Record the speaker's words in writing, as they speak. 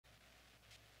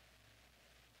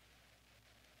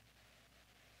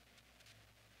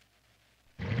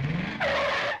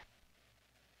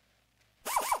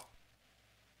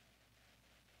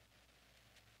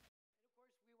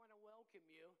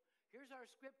Here's our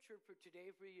scripture for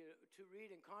today for you to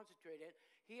read and concentrate in.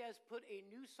 He has put a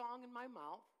new song in my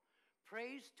mouth,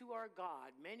 praise to our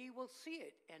God. Many will see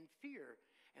it and fear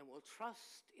and will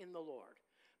trust in the Lord.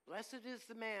 Blessed is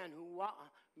the man who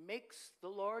makes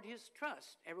the Lord his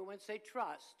trust. Everyone say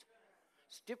trust.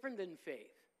 It's different than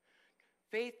faith.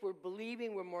 Faith, we're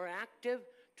believing, we're more active.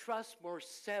 Trust, more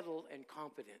settled and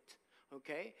confident.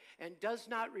 Okay? And does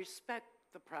not respect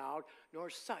the proud, nor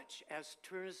such as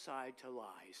turn aside to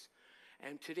lies.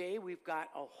 And today we've got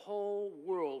a whole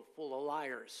world full of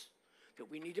liars that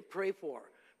we need to pray for.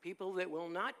 People that will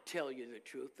not tell you the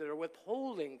truth, that are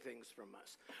withholding things from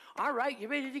us. All right, you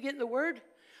ready to get in the Word?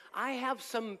 I have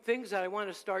some things that I want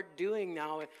to start doing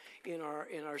now in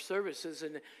our services.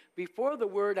 And before the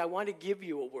Word, I want to give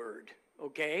you a word,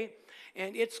 okay?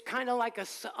 And it's kind of like a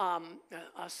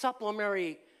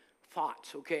supplementary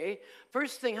thoughts, okay?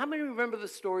 First thing, how many remember the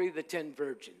story of the 10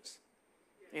 virgins?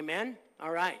 Amen?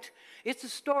 All right. It's a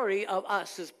story of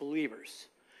us as believers.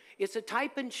 It's a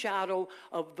type and shadow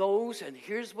of those, and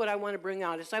here's what I want to bring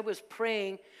out. As I was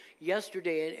praying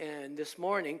yesterday and this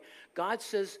morning, God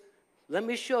says, let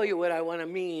me show you what I want to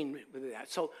mean with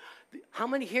that. So how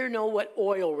many here know what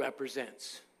oil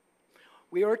represents?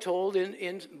 We are told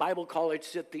in Bible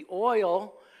college that the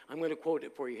oil, I'm going to quote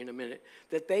it for you in a minute,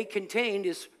 that they contained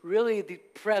is really the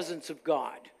presence of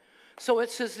God. So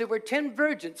it says there were 10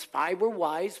 virgins. 5 were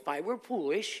wise, 5 were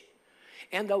foolish.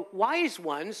 And the wise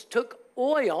ones took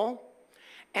oil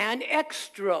and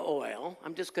extra oil.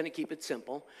 I'm just going to keep it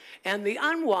simple. And the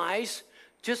unwise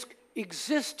just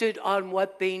existed on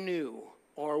what they knew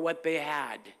or what they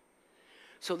had.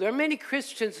 So there are many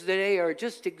Christians today are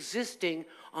just existing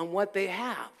on what they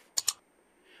have.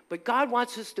 But God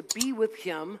wants us to be with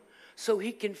him so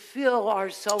he can fill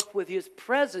ourselves with his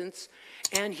presence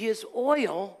and his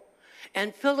oil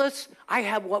and fill us. I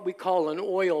have what we call an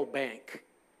oil bank.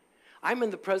 I'm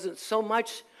in the presence so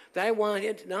much that I want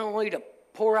it not only to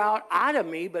pour out of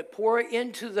me, but pour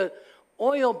into the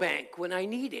oil bank when I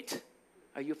need it.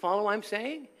 Are you following what I'm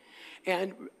saying?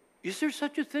 And is there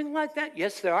such a thing like that?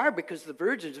 Yes, there are, because the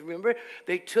virgins, remember,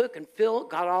 they took and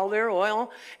got all their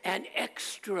oil and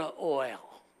extra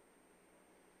oil.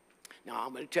 Now,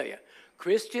 I'm going to tell you,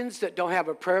 Christians that don't have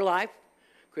a prayer life,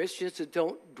 Christians that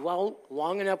don't dwell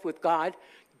long enough with God,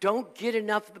 don't get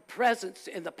enough of the presence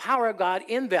and the power of God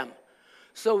in them.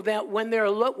 So that when they're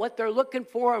what they're looking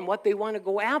for and what they want to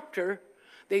go after,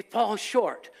 they fall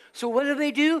short. So what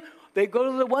do? They go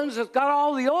to the ones that got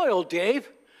all the oil, Dave.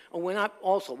 And when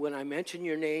I mention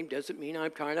your name, doesn't mean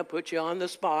I'm trying to put you on the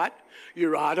spot.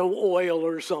 You're out of oil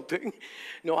or something.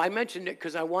 No, I mentioned it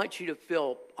because I want you to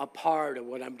feel a part of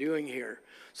what I'm doing here.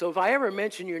 So if I ever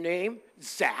mention your name,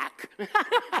 Zach,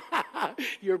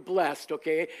 you're blessed,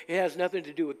 okay? It has nothing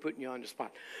to do with putting you on the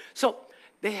spot. So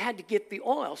they had to get the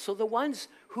oil. So the ones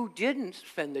who didn't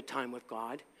spend the time with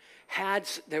God had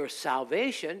their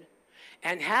salvation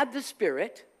and had the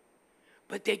Spirit,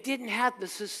 but they didn't have the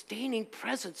sustaining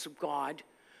presence of God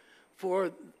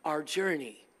for our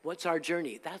journey. What's our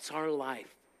journey? That's our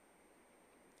life.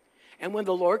 And when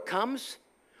the Lord comes,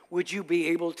 would you be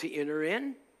able to enter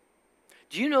in?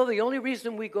 Do you know the only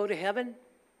reason we go to heaven?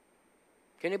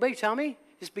 Can anybody tell me?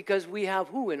 Is because we have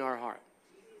who in our heart?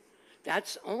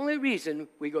 That's the only reason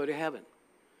we go to heaven.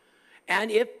 And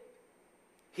if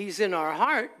he's in our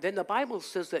heart, then the Bible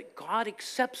says that God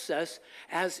accepts us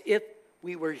as if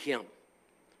we were him.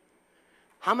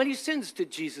 How many sins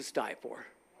did Jesus die for?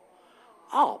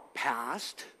 All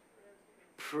past,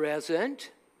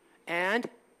 present, and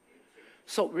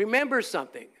so remember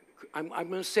something. I'm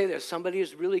going to say this. Somebody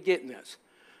is really getting this.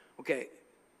 Okay.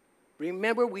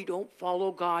 Remember, we don't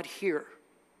follow God here.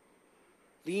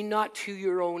 Lean not to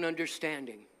your own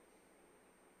understanding.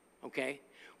 Okay?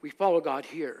 We follow God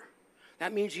here.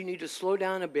 That means you need to slow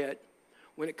down a bit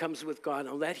when it comes with God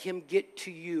and let him get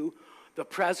to you the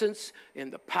presence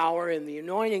and the power and the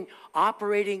anointing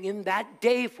operating in that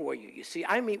day for you. You see,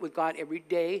 I meet with God every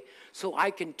day so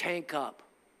I can tank up.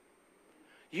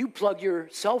 You plug your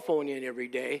cell phone in every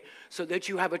day so that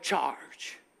you have a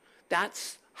charge.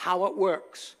 That's how it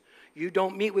works. You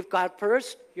don't meet with God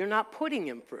first, you're not putting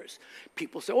him first.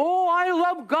 People say, oh, I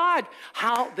love God.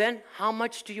 How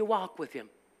much do you walk with him?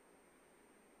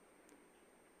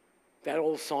 That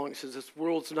old song says, this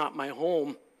world's not my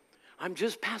home. I'm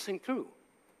just passing through.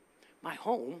 My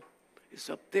home is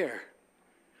up there,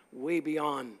 way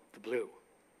beyond the blue.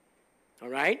 All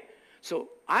right? So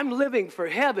I'm living for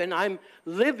heaven. I'm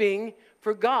living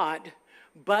for God,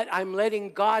 but I'm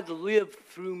letting God live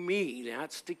through me.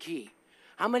 That's the key.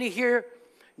 How many here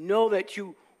know that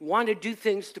you want to do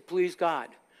things to please God?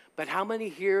 But how many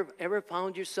here ever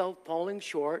found yourself falling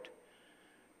short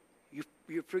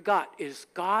you forgot is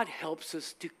God helps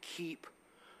us to keep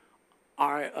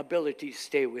our ability to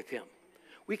stay with him.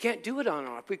 We can't do it on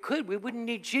our own. If we could, we wouldn't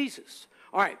need Jesus.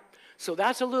 All right, so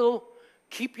that's a little,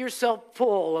 keep yourself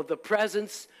full of the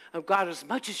presence of God as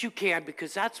much as you can,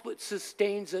 because that's what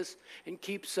sustains us and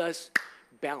keeps us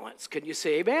balanced. Can you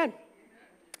say amen?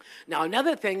 Now,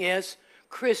 another thing is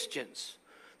Christians.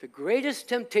 The greatest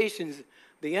temptations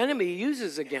the enemy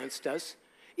uses against us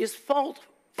is fault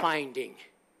finding.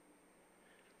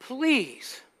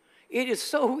 Please, it is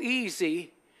so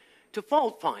easy to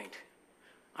fault find.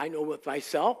 I know with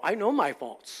myself, I know my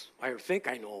faults. I think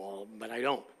I know all of them, but I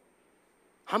don't.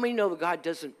 How many know that God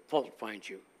doesn't fault find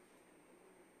you?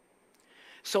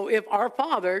 So if our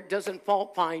Father doesn't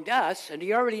fault find us, and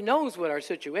he already knows what our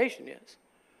situation is,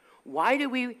 why do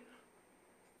we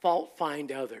fault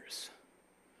find others?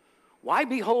 Why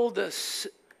behold the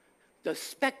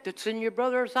speck that's in your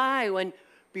brother's eye when,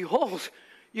 behold,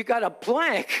 you got a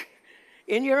plank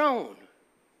in your own?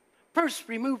 First,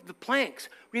 remove the planks.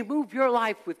 Remove your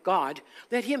life with God.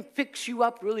 Let him fix you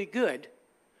up really good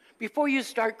before you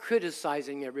start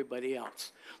criticizing everybody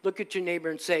else. Look at your neighbor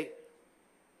and say,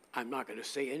 I'm not going to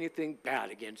say anything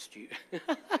bad against you.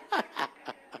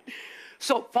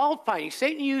 So fault finding,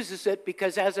 Satan uses it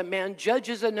because as a man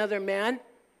judges another man,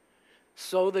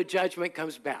 so the judgment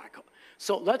comes back.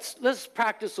 So let's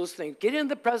practice those things. Get in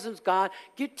the presence of God,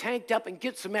 get tanked up, and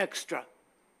get some extra.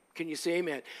 Can you say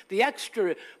amen? The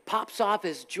extra pops off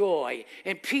as joy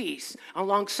and peace, and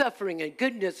long-suffering and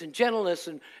goodness and gentleness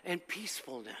and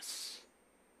peacefulness.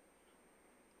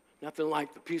 Nothing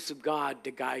like the peace of God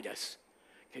to guide us.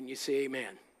 Can you say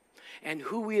amen? And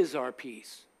who is our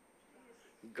peace?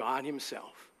 God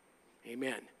himself.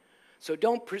 Amen. So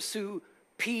don't pursue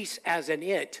peace as an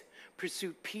it.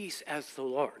 Pursue peace as the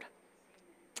Lord.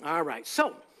 All right.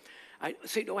 So, I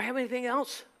say, do I have anything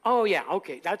else? Oh, yeah.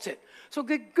 Okay, that's it. So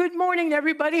good morning,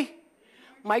 everybody.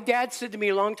 My dad said to me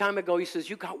a long time ago, he says,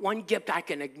 you got one gift I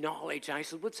can acknowledge. And I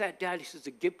said, what's that, Dad? He says,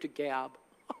 a gift to gab.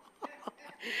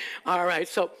 All right.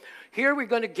 So here we're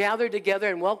going to gather together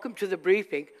and welcome to the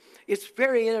briefing. It's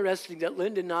very interesting that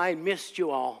Linda and I missed you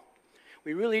all.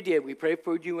 We really did. We pray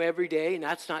for you every day, and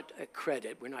that's not a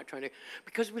credit. We're not trying to,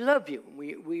 because we love you.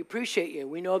 We appreciate you.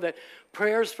 We know that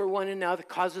prayers for one another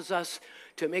causes us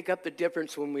to make up the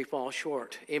difference when we fall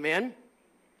short. Amen?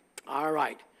 All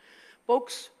right.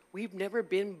 Folks, we've never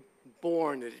been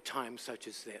born at a time such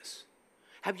as this.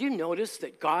 Have you noticed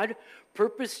that God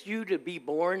purposed you to be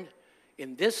born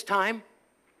in this time,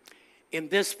 in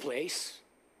this place?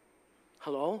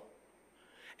 Hello?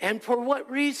 And for what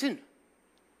reason?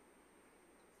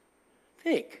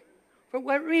 Think. For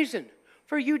what reason?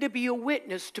 For you to be a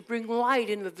witness, to bring light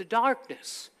into the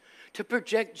darkness, to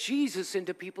project Jesus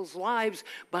into people's lives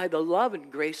by the love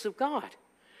and grace of God.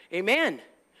 Amen.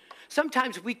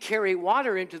 Sometimes we carry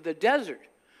water into the desert.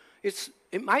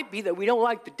 It might be that we don't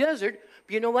like the desert,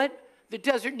 but you know what? The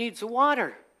desert needs the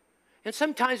water. And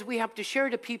sometimes we have to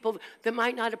share to people that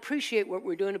might not appreciate what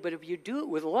we're doing, but if you do it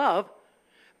with love,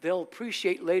 they'll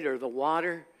appreciate later the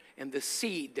water and the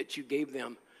seed that you gave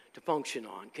them to function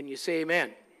on. Can you say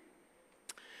amen?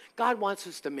 God wants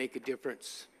us to make a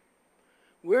difference.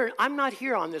 I'm not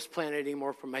here on this planet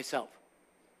anymore for myself.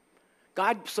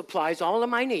 God supplies all of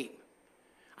my need.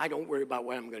 I don't worry about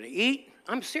what I'm going to eat.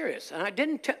 I'm serious. And I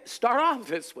didn't start off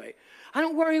this way. I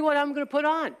don't worry what I'm going to put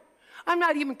on. I'm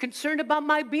not even concerned about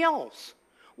my bills.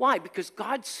 Why? Because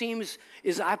God seems,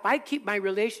 if I keep my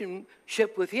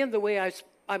relationship with him the way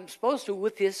I'm supposed to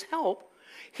with his help,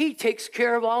 he takes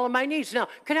care of all of my needs. Now,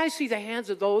 can I see the hands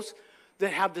of those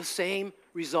that have the same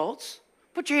results?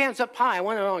 Put your hands up high. I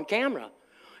want it on camera.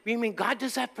 You mean God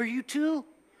does that for you too?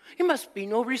 He must be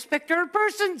no respecter of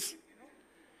persons.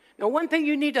 Now, one thing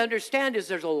you need to understand is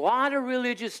there's a lot of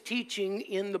religious teaching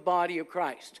in the body of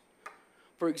Christ.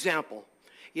 For example,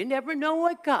 you never know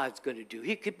what God's going to do.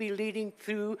 He could be leading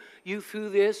you through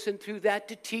this and through that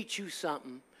to teach you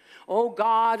something. Oh,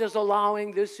 God is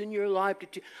allowing this in your life to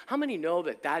teach. How many know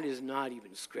that that is not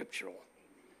even scriptural?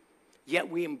 Yet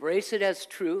we embrace it as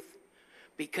truth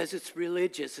because it's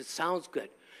religious. It sounds good.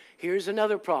 Here's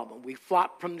another problem. We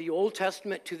flop from the Old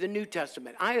Testament to the New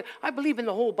Testament. I believe in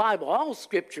the whole Bible. All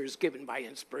scripture is given by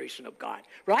inspiration of God,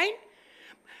 right?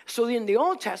 So in the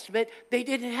Old Testament, they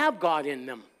didn't have God in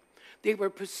them. They were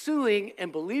pursuing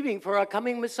and believing for a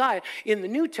coming Messiah. In the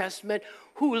New Testament,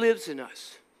 who lives in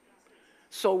us?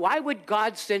 So why would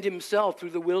God send himself through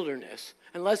the wilderness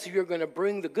unless you're going to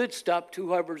bring the good stuff to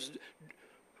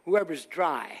whoever's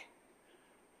dry?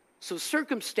 So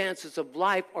circumstances of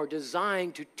life are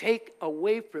designed to take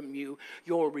away from you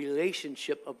your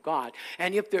relationship of God.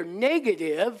 And if they're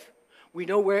negative, we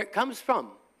know where it comes from.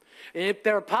 And if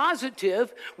they're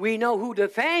positive, we know who to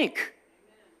thank.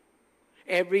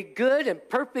 Every good and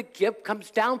perfect gift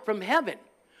comes down from heaven.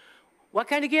 What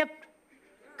kind of gift?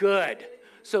 Good.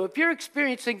 So if you're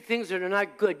experiencing things that are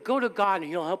not good, go to God and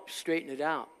He'll help you straighten it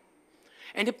out.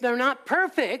 And if they're not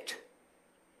perfect,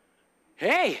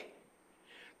 hey,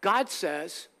 God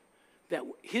says that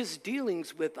His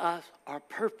dealings with us are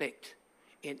perfect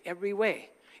in every way.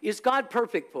 Is God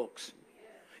perfect, folks?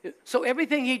 So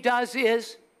everything He does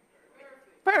is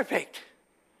perfect.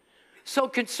 So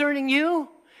concerning you,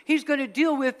 He's going to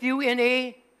deal with you in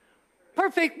a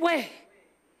perfect way.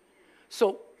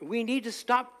 So we need to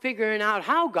stop figuring out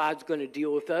how God's going to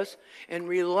deal with us and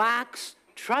relax,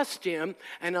 trust Him,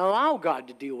 and allow God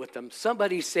to deal with them.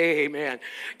 Somebody say amen.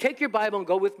 Take your Bible and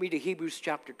go with me to Hebrews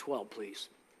chapter 12, please.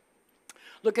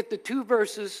 Look at the two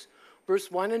verses,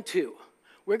 verse 1 and 2.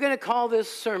 We're going to call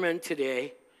this sermon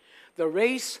today, The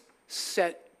Race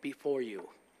Set Before You.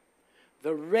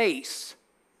 The race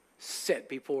set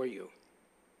before you.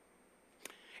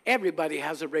 Everybody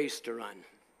has a race to run.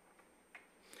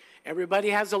 Everybody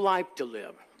has a life to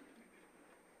live.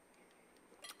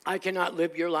 I cannot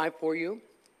live your life for you,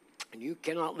 and you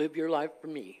cannot live your life for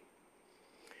me.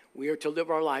 We are to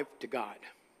live our life to God.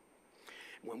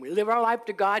 When we live our life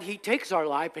to God, He takes our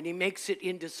life and He makes it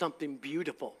into something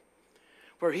beautiful.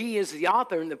 For He is the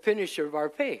author and the finisher of our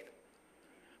faith.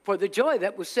 For the joy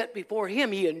that was set before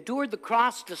Him, He endured the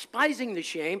cross, despising the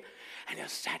shame, and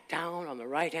has sat down on the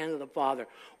right hand of the Father.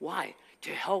 Why? To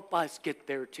help us get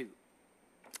there too.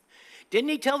 Didn't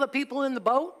He tell the people in the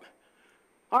boat?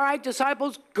 All right,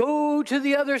 disciples, go to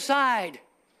the other side.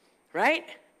 Right?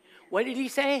 What did He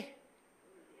say?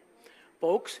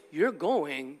 Folks, you're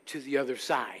going to the other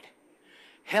side.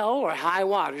 Hell or high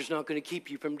water is not going to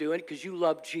keep you from doing it because you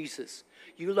love Jesus.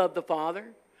 You love the Father,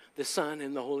 the Son,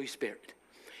 and the Holy Spirit.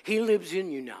 He lives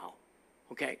in you now.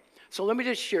 Okay? So let me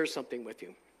just share something with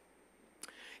you.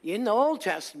 In the Old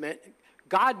Testament,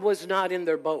 God was not in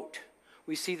their boat.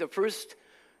 We see the first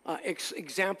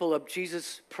example of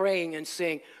Jesus praying and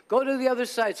saying, go to the other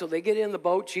side. So they get in the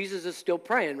boat. Jesus is still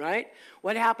praying, right?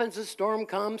 What happens? The storm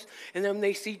comes, and then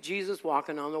they see Jesus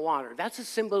walking on the water. That's a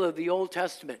symbol of the Old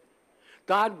Testament.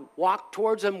 God walked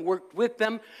towards them, worked with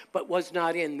them, but was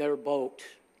not in their boat.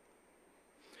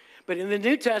 But in the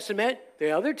New Testament,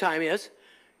 the other time is,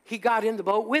 He got in the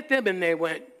boat with them, and they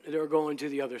were going to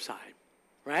the other side,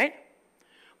 right?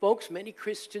 Folks, many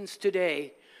Christians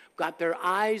today got their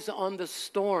eyes on the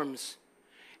storms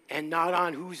and not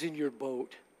on who's in your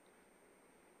boat.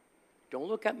 Don't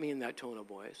look at me in that tone of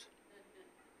voice.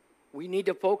 We need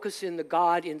to focus in the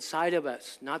God inside of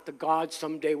us, not the God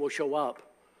someday will show up.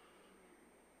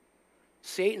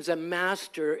 Satan's a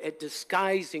master at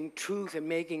disguising truth and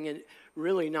making it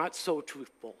really not so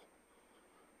truthful.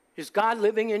 Is God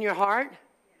living in your heart?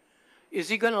 Is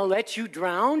He going to let you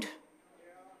drown?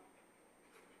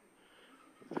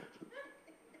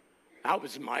 That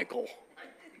was Michael.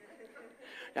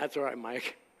 That's all right,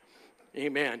 Mike.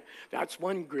 Amen. That's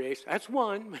one grace. That's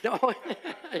one. No.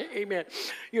 Amen.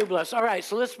 You're blessed. All right,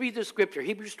 so let's read the scripture.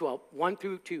 Hebrews 12, 1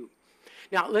 through 2.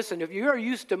 Now, listen, if you're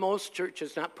used to most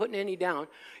churches not putting any down,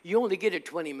 you only get a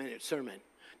 20-minute sermon.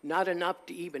 Not enough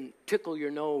to even tickle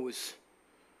your nose.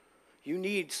 You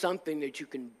need something that you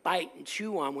can bite and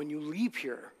chew on when you leave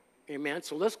here. Amen.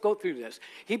 So let's go through this.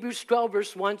 Hebrews 12,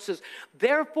 verse 1 says,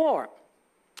 therefore,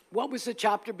 what was the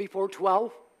chapter before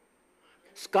 12?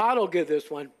 Scott will give this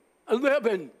one.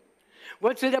 11.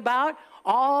 What's it about?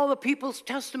 All the people's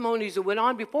testimonies that went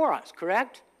on before us,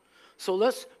 correct?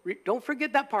 So don't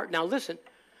forget that part. Now listen.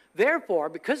 Therefore,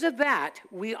 because of that,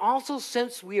 we also,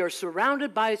 since we are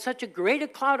surrounded by such a great a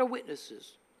cloud of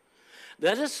witnesses,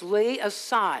 let us lay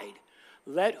aside.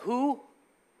 Let who?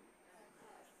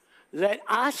 Let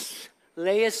us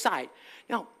lay aside.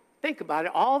 Now, think about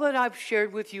it. All that I've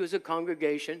shared with you as a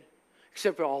congregation,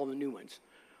 except for all the new ones,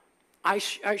 I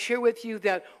share with you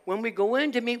that when we go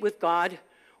in to meet with God,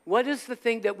 what is the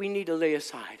thing that we need to lay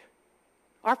aside?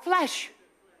 Our flesh.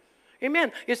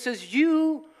 Amen. It says,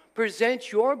 you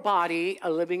present your body a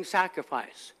living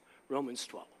sacrifice. Romans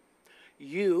 12.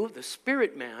 You, the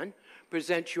spirit man,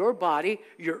 present your body,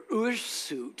 your earth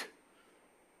suit.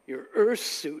 Your earth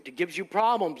suit. It gives you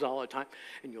problems all the time.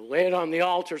 And you lay it on the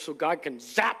altar so God can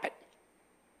zap it.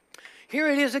 Here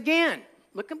it is again.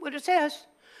 Look at what it says.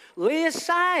 Lay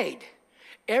aside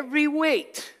every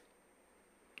weight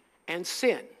and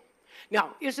sin.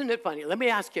 Now, isn't it funny? Let me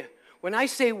ask you. When I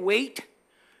say weight,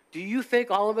 do you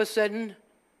think all of a sudden,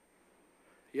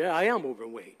 yeah, I am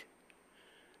overweight?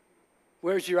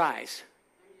 Where's your eyes?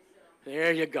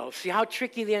 There you go. See how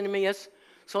tricky the enemy is?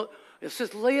 So It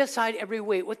says, lay aside every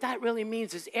weight. What that really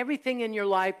means is everything in your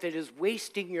life that is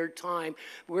wasting your time,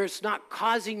 where it's not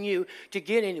causing you to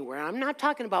get anywhere. I'm not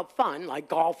talking about fun, like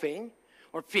golfing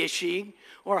or fishing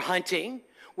or hunting.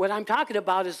 What I'm talking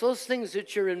about is those things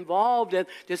that you're involved in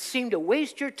that seem to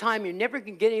waste your time. You never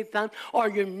can get anything done, or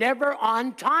you're never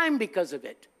on time because of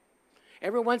it.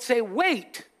 Everyone say,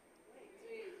 wait.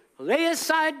 Lay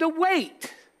aside the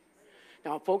weight.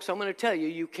 Now, folks, I'm going to tell you,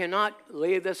 you cannot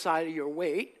lay aside your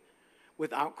weight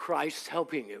without Christ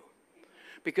helping you.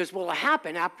 Because what will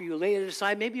happen after you lay it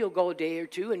aside, maybe you'll go a day or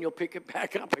two and you'll pick it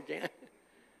back up again.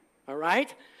 All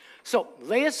right? So,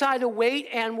 lay aside the weight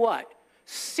and what?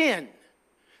 Sin.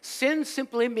 Sin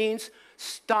simply means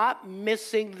stop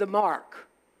missing the mark.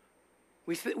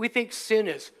 We think sin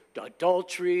is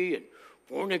adultery and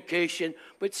fornication,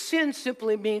 but sin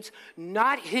simply means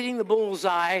not hitting the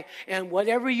bullseye, and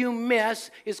whatever you miss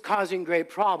is causing great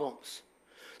problems.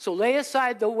 So lay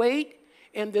aside the weight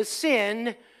and the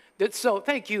sin that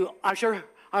thank you, Usher,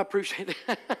 I appreciate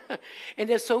it, and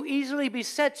that so easily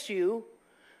besets you,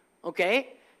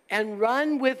 okay, and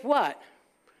run with what?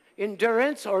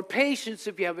 Endurance or patience,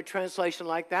 if you have a translation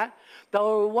like that. The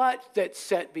what that's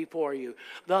set before you?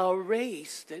 The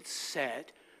race that's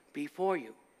set before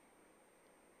you.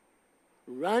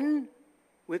 Run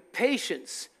with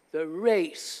patience the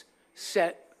race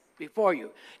set before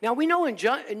you. Now we know in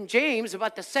James,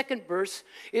 about the second verse,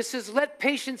 it says, let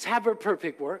patience have her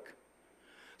perfect work,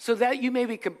 so that you may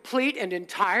be complete and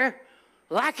entire,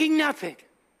 lacking nothing.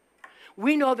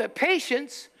 We know that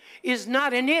patience is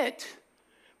not an it.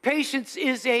 Patience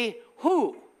is a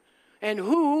who. And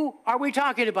who are we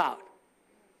talking about?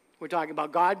 We're talking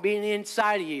about God being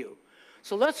inside of you.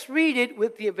 So let's read it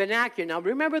with the vernacular. Now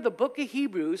remember, the book of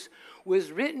Hebrews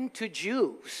was written to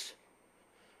Jews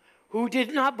who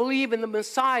did not believe in the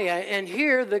Messiah. And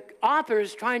here the author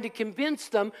is trying to convince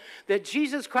them that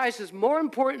Jesus Christ is more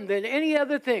important than any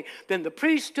other thing, than the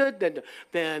priesthood, than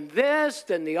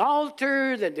the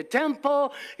altar, than the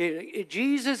temple.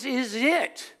 Jesus is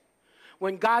it.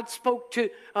 When God spoke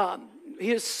to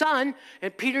his son,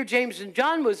 and Peter, James, and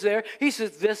John was there, he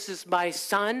says, this is my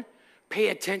son. Pay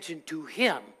attention to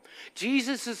him.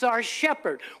 Jesus is our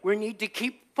shepherd. We need to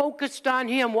keep focused on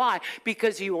him. Why?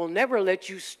 Because he will never let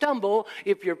you stumble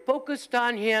if you're focused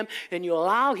on him and you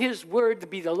allow his word to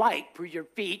be the light for your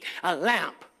feet, a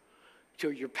lamp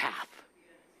to your path.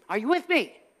 Are you with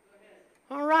me?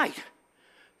 All right.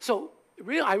 So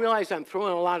I realize I'm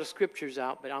throwing a lot of scriptures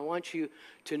out, but I want you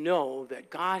to know that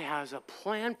God has a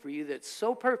plan for you that's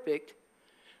so perfect,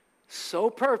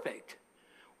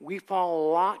 we fall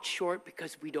a lot short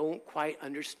because we don't quite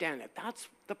understand it. That's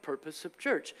the purpose of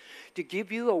church, to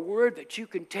give you a word that you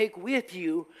can take with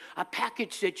you, a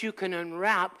package that you can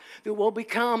unwrap that will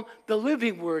become the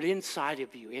living word inside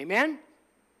of you. Amen?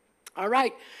 All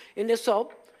right. In this,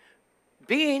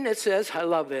 being, it says, I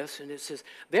love this, and it says,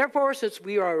 therefore, since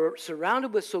we are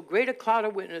surrounded with so great a cloud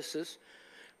of witnesses,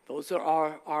 those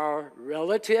are our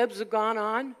relatives have gone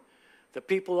on, the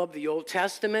people of the Old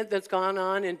Testament that's gone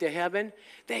on into heaven,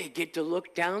 they get to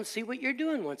look down, see what you're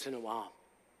doing once in a while.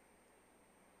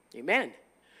 Amen.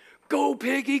 Go,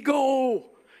 piggy, go.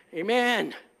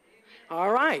 Amen. All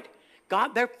right.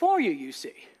 God, they're for you, you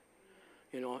see.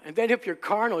 You know, and then if you're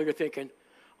carnal, you're thinking,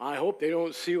 I hope they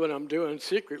don't see what I'm doing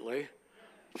secretly.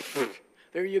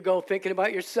 There you go, thinking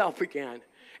about yourself again.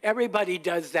 Everybody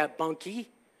does that, bunkie.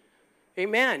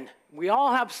 Amen. We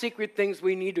all have secret things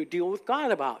we need to deal with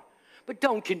God about. But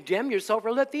don't condemn yourself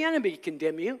or let the enemy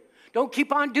condemn you. Don't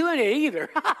keep on doing it either.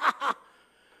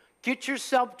 Get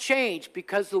yourself changed,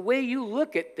 because the way you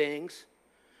look at things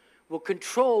will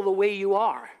control the way you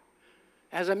are.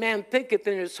 As a man thinketh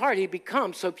in his heart, he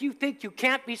becomes. So if you think you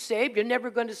can't be saved, you're never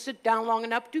going to sit down long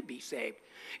enough to be saved.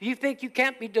 If you think you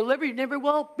can't be delivered, you never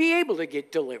will be able to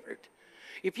get delivered.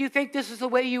 If you think this is the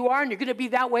way you are and you're going to be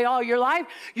that way all your life,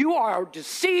 you are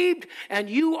deceived and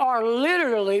you are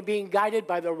literally being guided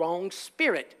by the wrong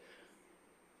spirit.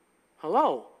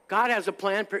 Hello. God has a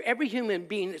plan for every human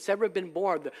being that's ever been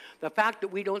born. The fact that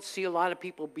we don't see a lot of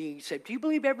people being saved. Do you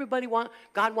believe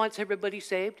God wants everybody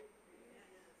saved?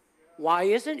 Why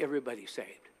isn't everybody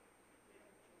saved?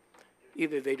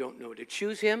 Either they don't know to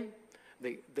choose him,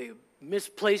 they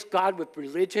misplace God with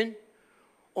religion,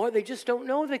 or they just don't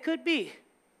know they could be.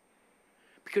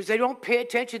 Because they don't pay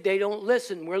attention, they don't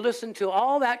listen. We're listening to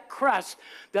all that crust,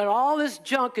 that all this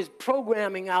junk is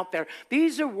programming out there.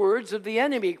 These are words of the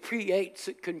enemy. It creates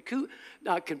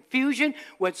confusion.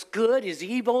 What's good is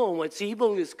evil, and what's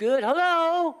evil is good.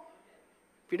 Hello?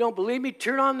 If you don't believe me,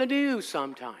 turn on the news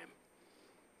sometime.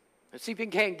 Let's see if you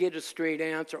can't get a straight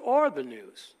answer, or the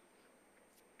news.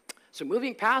 So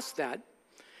moving past that,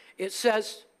 it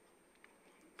says,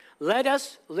 let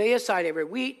us lay aside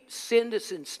every sin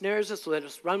that ensnares us. Let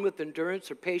us run with endurance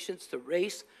or patience the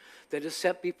race that is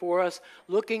set before us,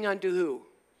 looking unto who?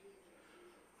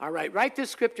 All right, write this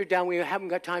scripture down. We haven't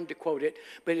got time to quote it,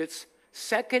 but it's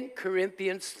 2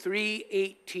 Corinthians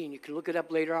 3:18. You can look it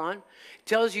up later on. It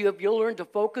tells you if you'll learn to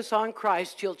focus on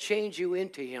Christ, he'll change you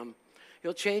into him.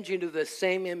 He'll change you into the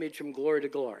same image from glory to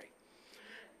glory.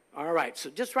 All right, so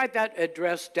just write that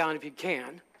address down if you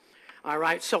can. All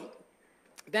right, so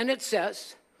then it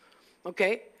says,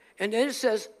 okay, and then it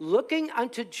says, looking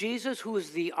unto Jesus, who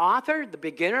is the author, the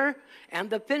beginner, and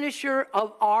the finisher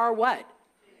of our what?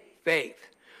 Faith.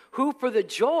 Who for the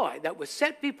joy that was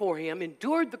set before him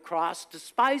endured the cross,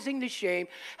 despising the shame,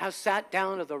 has sat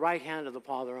down at the right hand of the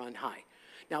Father on high.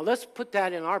 Now let's put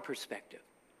that in our perspective.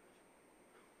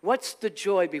 What's the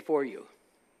joy before you?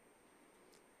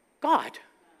 God.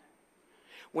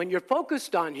 When you're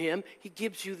focused on him, he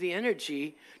gives you the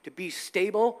energy to be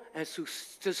stable and to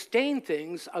sustain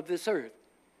things of this earth.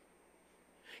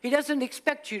 He doesn't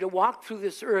expect you to walk through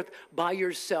this earth by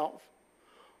yourself.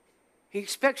 He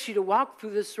expects you to walk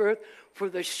through this earth for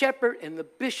the shepherd and the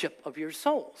bishop of your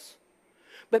souls.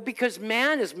 But because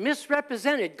man has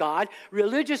misrepresented God,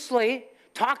 religiously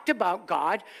talked about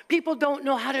God, people don't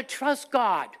know how to trust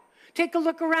God. Take a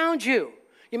look around you.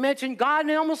 You mention God and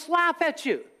they almost laugh at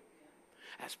you.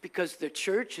 That's because the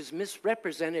church has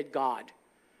misrepresented God.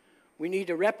 We need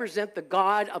to represent the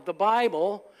God of the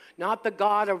Bible, not the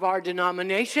God of our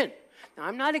denomination. Now,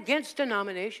 I'm not against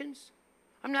denominations.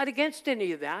 I'm not against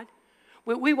any of that.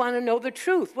 We want to know the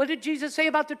truth. What did Jesus say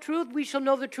about the truth? We shall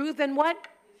know the truth, and what?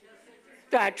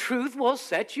 That truth will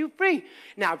set you free.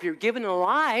 Now, if you're given a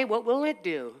lie, what will it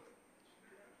do?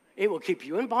 It will keep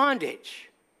you in bondage.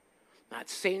 Not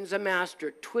Satan's a master,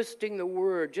 twisting the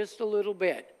word just a little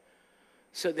bit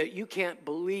so that you can't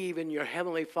believe in your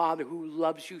heavenly Father who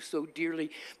loves you so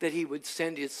dearly that he would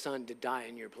send his son to die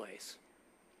in your place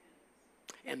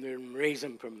and then raise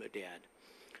him from the dead.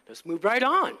 Let's move right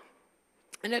on.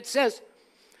 And it says,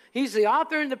 he's the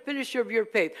author and the finisher of your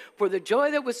faith. For the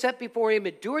joy that was set before him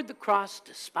endured the cross,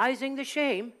 despising the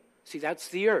shame. See, that's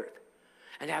the earth.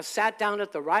 And has sat down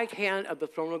at the right hand of the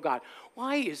throne of God.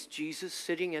 Why is Jesus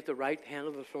sitting at the right hand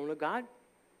of the throne of God?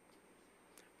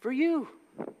 For you.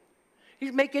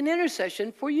 He's making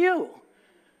intercession for you.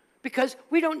 Because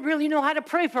we don't really know how to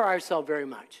pray for ourselves very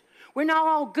much. We're not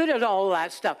all good at all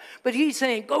that stuff. But he's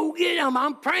saying, go get him.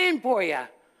 I'm praying for you.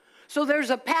 So there's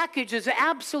a package that's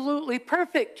absolutely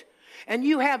perfect. And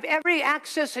you have every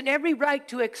access and every right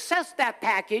to access that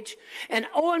package and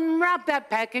unwrap that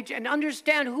package and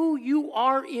understand who you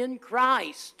are in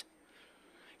Christ.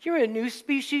 You're a new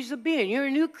species of being. You're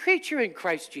a new creature in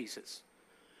Christ Jesus.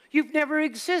 You've never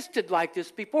existed like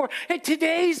this before. And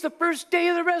today's the first day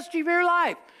of the rest of your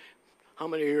life. How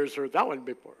many years heard that one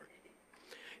before?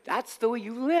 That's the way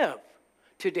you live.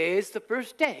 Today is the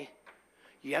first day.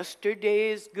 Yesterday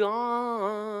is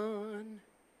gone.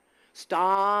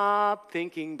 Stop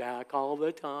thinking back all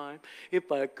the time.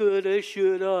 If I coulda,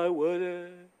 shoulda, I woulda.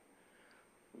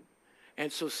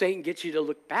 And so Satan gets you to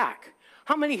look back.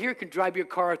 How many here can drive your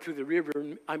car through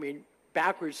the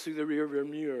backwards through the rearview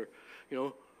mirror? You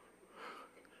know,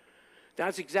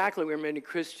 that's exactly where many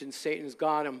Christians, Satan's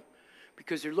got them.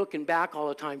 Because they're looking back all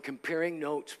the time, comparing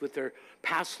notes with their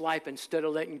past life instead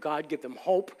of letting God give them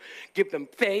hope, give them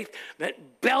faith,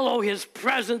 that bellow his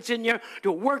presence in you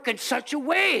to work in such a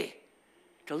way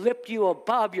to lift you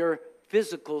above your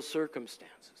physical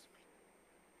circumstances.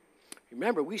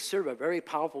 Remember, we serve a very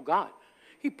powerful God.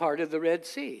 He parted the Red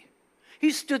Sea. He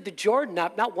stood the Jordan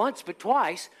up, not once but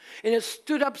twice, and it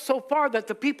stood up so far that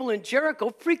the people in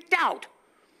Jericho freaked out.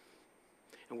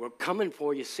 And we're coming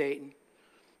for you, Satan.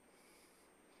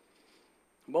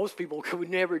 Most people would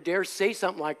never dare say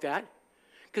something like that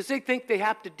because they think they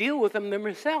have to deal with them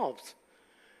themselves.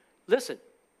 Listen,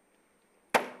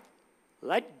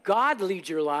 let God lead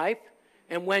your life,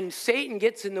 and when Satan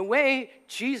gets in the way,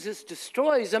 Jesus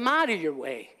destroys him out of your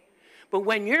way. But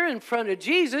when you're in front of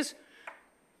Jesus,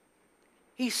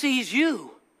 he sees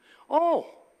you. Oh,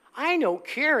 I know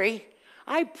Kerry.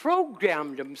 I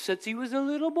programmed him since he was a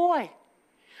little boy.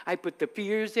 I put the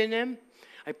fears in him.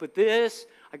 I put this.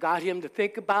 I got him to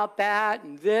think about that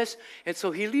and this. And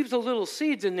so he leaves the little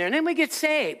seeds in there. And then we get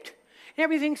saved. And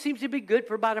everything seems to be good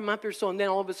for about a month or so. And then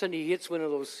all of a sudden he hits one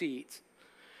of those seeds.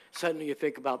 Suddenly you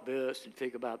think about this and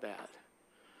think about that.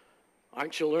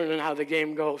 Aren't you learning how the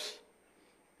game goes?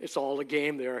 It's all a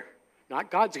game there. Not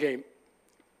God's game.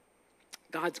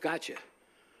 God's got you.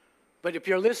 But if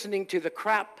you're listening to the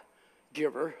crap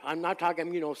giver, I'm not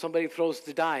talking, somebody throws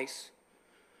the dice.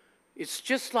 It's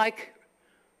just like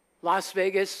Las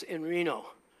Vegas and Reno.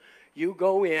 You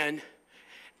go in,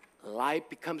 life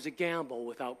becomes a gamble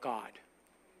without God.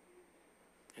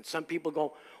 And some people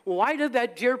go, well, why did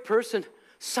that dear person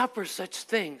suffer such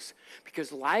things?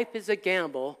 Because life is a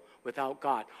gamble without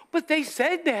God. But they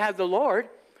said they had the Lord.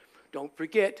 Don't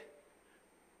forget,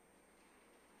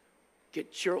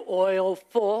 get your oil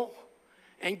full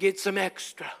and get some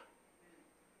extra.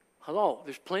 Hello,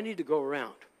 there's plenty to go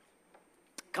around.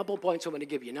 A couple of points I want to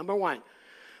give you. Number one,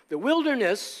 the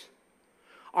wilderness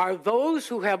are those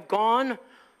who have gone,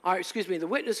 the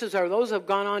witnesses are those who have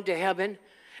gone on to heaven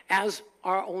as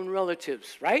our own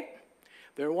relatives, right?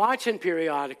 They're watching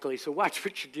periodically, so watch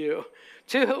what you do.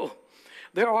 Two,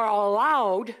 we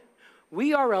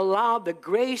are allowed the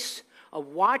grace of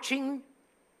watching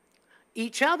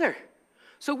each other.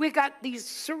 So we got these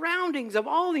surroundings of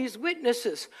all these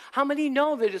witnesses. How many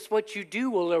know that it's what you do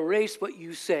will erase what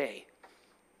you say?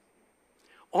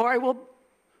 Or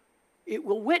it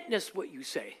will witness what you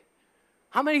say.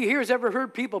 How many here has ever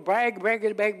heard people brag,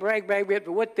 but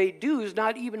what they do is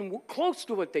not even close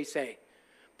to what they say?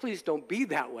 Please don't be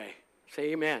that way.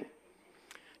 Say amen.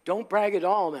 Don't brag at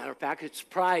all, matter of fact. It's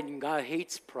pride, and God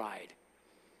hates pride,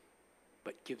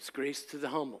 but gives grace to the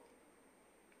humble.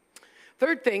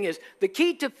 Third thing is, the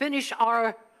key to finish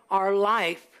our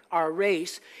life, our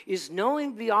race, is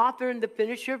knowing the author and the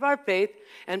finisher of our faith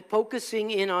and focusing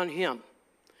in on him.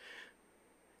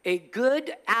 A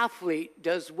good athlete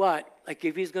does what? Like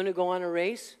if he's going to go on a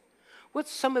race,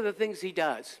 what's some of the things he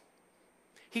does?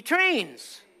 He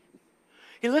trains.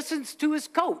 He listens to his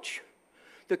coach.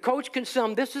 The coach can tell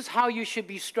him, this is how you should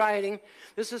be striding.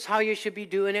 This is how you should be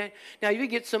doing it. Now, you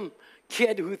get some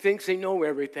kid who thinks they know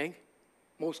everything.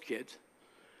 Most kids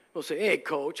will say, hey,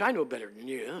 coach, I know better than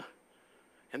you.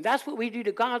 And that's what we do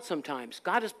to God sometimes.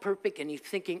 God is perfect, and he's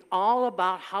thinking all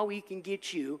about how he can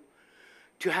get you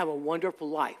to have a wonderful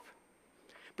life.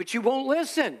 But you won't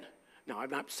listen. Now,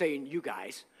 I'm not saying you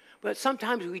guys, but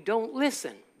sometimes we don't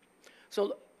listen.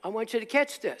 So I want you to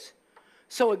catch this.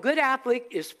 So a good athlete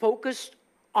is focused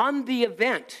on the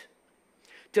event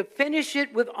to finish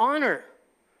it with honor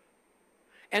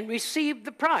and receive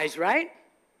the prize, right?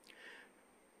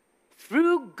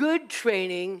 Through good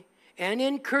training and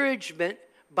encouragement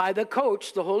by the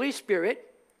coach, the Holy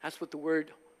Spirit, that's what the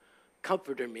word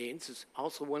comforter means. It's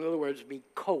also one of the words mean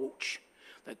coach.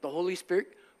 Let the Holy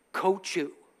Spirit coach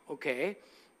you, okay?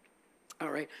 All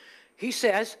right. He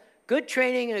says, good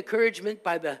training and encouragement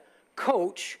by the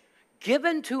coach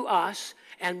given to us,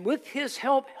 and with his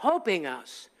help helping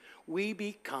us, we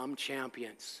become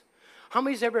champions. How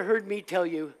many's ever heard me tell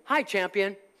you, hi,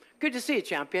 champion. Good to see you,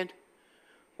 champion.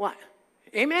 What?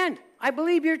 Amen. I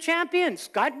believe you're champions.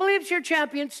 God believes you're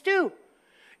champions too,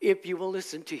 if you will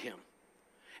listen to him.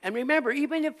 And remember,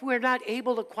 even if we're not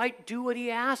able to quite do what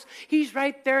he asks, he's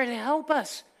right there to help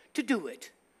us to do it.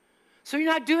 So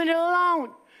you're not doing it alone.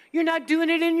 You're not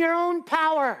doing it in your own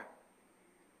power.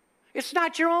 It's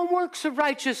not your own works of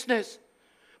righteousness,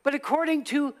 but according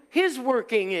to his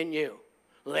working in you.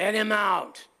 Let him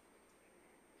out.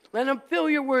 Let him fill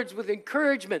your words with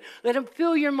encouragement. Let him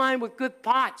fill your mind with good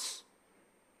thoughts.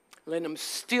 Let him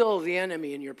still the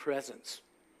enemy in your presence.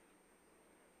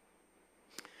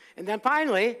 And then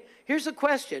finally, here's a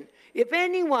question. If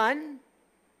anyone,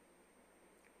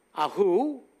 a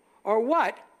who or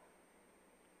what,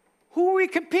 who are we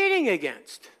competing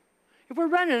against? If we're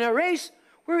running a race,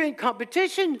 we're in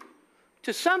competition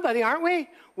to somebody, aren't we?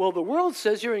 Well, the world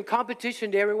says you're in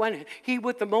competition to everyone. He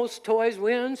with the most toys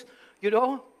wins, you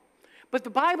know. But the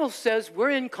Bible says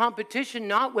we're in competition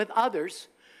not with others,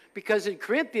 because in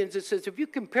Corinthians it says if you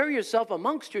compare yourself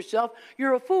amongst yourself,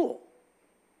 you're a fool.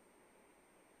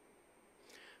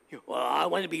 Well, I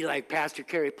want to be like Pastor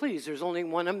Kerry. Please, there's only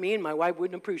one of me, and my wife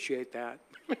wouldn't appreciate that.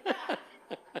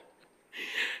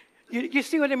 You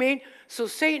see what I mean? So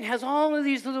Satan has all of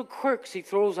these little quirks he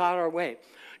throws out our way.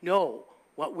 No,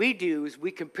 what we do is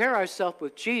we compare ourselves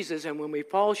with Jesus, and when we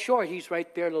fall short, he's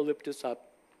right there to lift us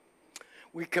up.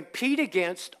 We compete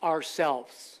against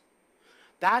ourselves.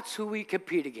 That's who we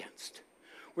compete against.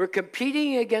 We're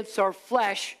competing against our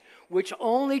flesh, which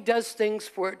only does things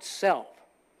for itself.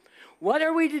 What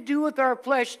are we to do with our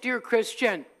flesh, dear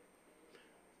Christian?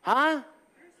 Huh?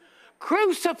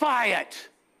 Crucify it.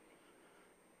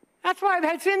 That's why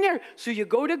that's in there. So you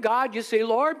go to God, you say,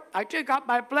 Lord, I take out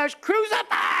my flesh,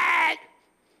 crucify it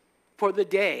for the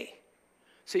day.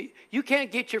 See, you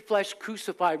can't get your flesh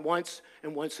crucified once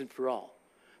and for all.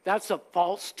 That's a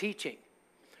false teaching.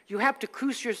 You have to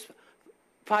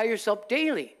crucify yourself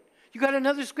daily. You got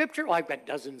another scripture? Well, I've got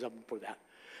dozens of them for that.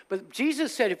 But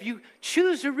Jesus said, if you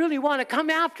choose to really want to come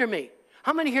after me,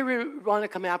 how many here want to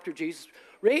come after Jesus?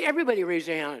 Everybody raise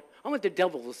their hand. I want the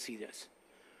devil to see this.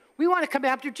 We want to come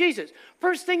after Jesus.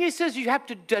 First thing he says, you have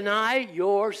to deny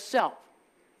yourself.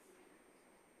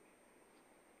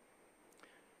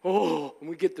 Oh, and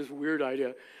we get this weird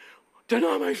idea.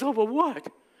 Deny myself of what?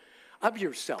 Of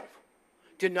yourself.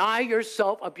 Deny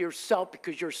yourself of yourself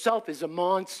because yourself is a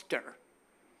monster.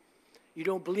 You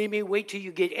don't believe me? Wait till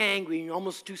you get angry and you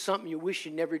almost do something you wish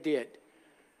you never did.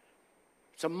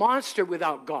 It's a monster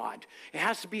without God. It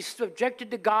has to be subjected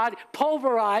to God,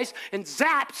 pulverized, and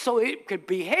zapped so it could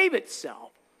behave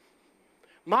itself.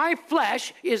 My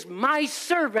flesh is my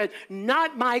servant,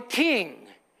 not my king.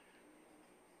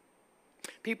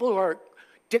 People who are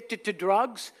addicted to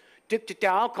drugs, addicted to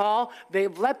alcohol,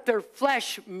 they've let their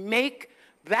flesh make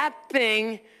that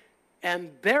thing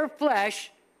and their flesh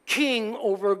king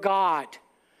over God.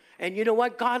 And you know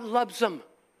what? God loves them.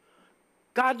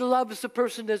 God loves the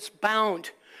person that's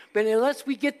bound. But unless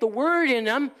we get the word in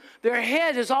them, their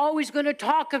head is always going to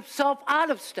talk himself out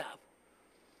of stuff.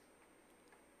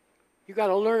 You got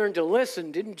to learn to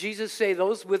listen. Didn't Jesus say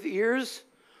those with ears,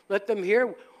 let them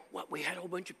hear? What, we had a whole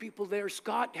bunch of people there,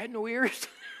 Scott, had no ears?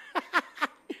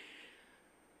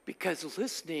 Because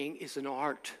listening is an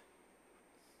art.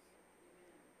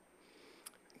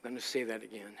 I'm going to say that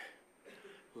again.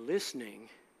 Listening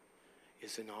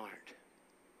is an art.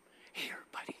 Hey,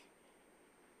 everybody.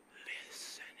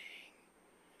 Listening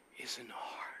is an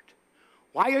art.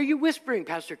 Why are you whispering,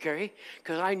 Pastor Kerry?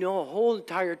 Because I know a whole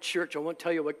entire church. I won't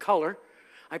tell you what color.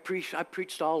 I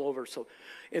preached all over. So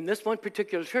in this one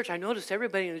particular church, I noticed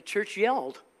everybody in the church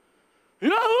yelled.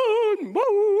 And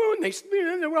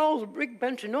there were all a big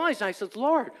bunch of noise. And I said,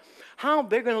 Lord, how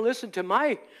they're going to listen to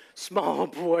my small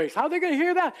voice? How are they going to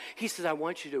hear that? He says, I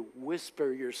want you to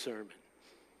whisper your sermon.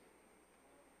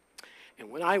 And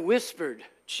when I whispered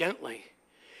gently,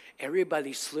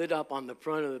 everybody slid up on the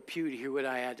front of the pew to hear what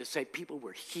I had to say. People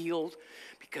were healed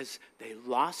because they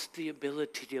lost the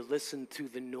ability to listen through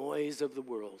the noise of the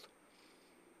world.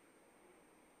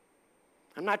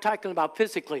 I'm not talking about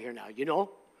physically here now, you know.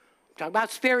 I'm talking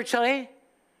about spiritually.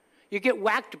 You get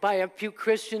whacked by a few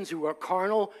Christians who are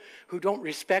carnal, who don't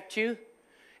respect you,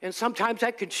 and sometimes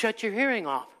that can shut your hearing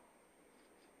off.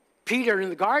 Peter in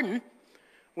the garden,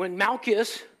 when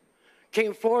Malchus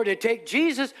came forward to take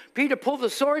Jesus, Peter pulled the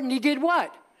sword and he did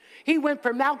what? He went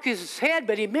for Malchus' head,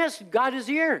 but he missed and got his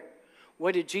ear.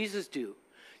 What did Jesus do?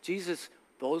 Jesus,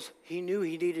 he knew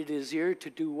he needed his ear to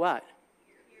do what?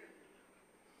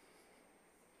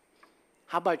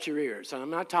 How about your ears? And I'm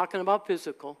not talking about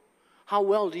physical. How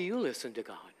well do you listen to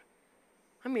God?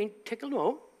 I mean, take a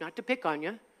note, not to pick on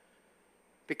you.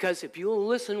 Because if you'll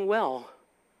listen well,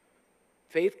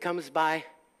 faith comes by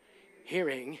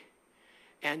hearing,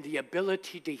 and the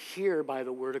ability to hear by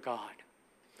the word of God.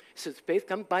 It says faith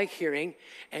comes by hearing,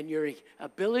 and your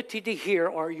ability to hear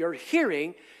or your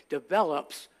hearing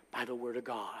develops by the word of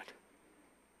God.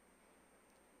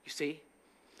 You see?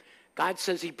 God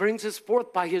says he brings us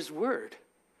forth by his word.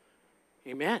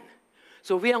 Amen.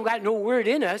 So if we haven't got no word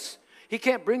in us, he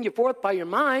can't bring you forth by your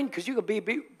mind because you could be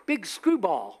a big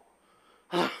screwball.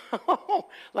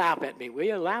 Laugh at me, will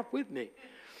you? Laugh with me.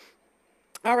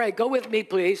 All right, go with me,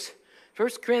 please. 1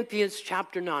 Corinthians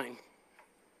chapter 9.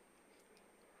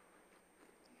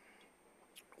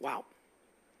 Wow.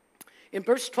 In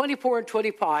verse 24 and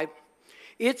 25,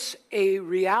 it's a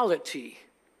reality.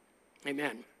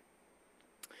 Amen.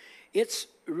 It's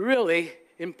really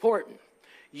important.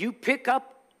 You pick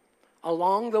up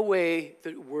along the way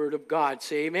the word of God.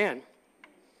 Say amen.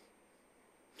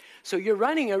 So you're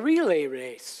running a relay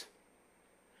race.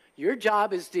 Your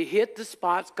job is to hit the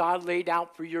spots God laid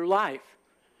out for your life.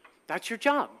 That's your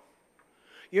job.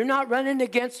 You're not running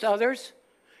against others.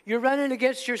 You're running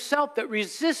against yourself that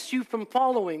resists you from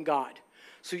following God.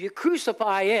 So you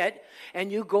crucify it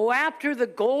and you go after the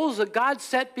goals that God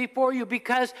set before you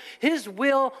because his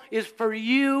will is for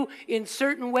you in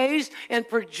certain ways and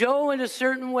for Joe in a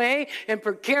certain way and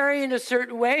for Kerry in a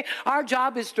certain way. Our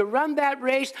job is to run that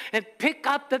race and pick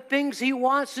up the things he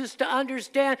wants us to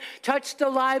understand, touch the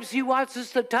lives he wants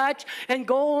us to touch, and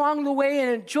go along the way and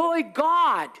enjoy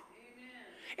God.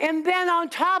 Amen. And then on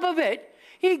top of it,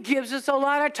 he gives us a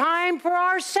lot of time for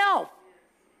ourselves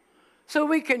so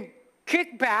we can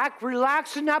kick back,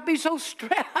 relax, and not be so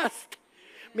stressed.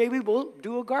 Maybe we'll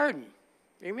do a garden.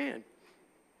 Amen.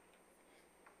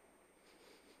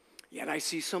 Yet I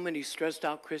see so many stressed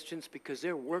out Christians because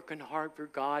they're working hard for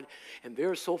God and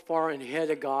they're so far ahead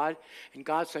of God. And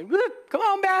God's saying, look, come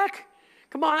on back.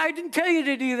 Come on, I didn't tell you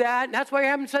to do that. And that's why you're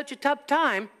having such a tough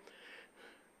time.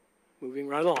 Moving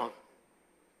right along.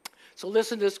 So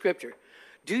listen to the scripture.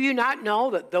 Do you not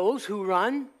know that those who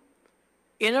run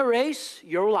in a race,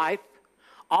 your life,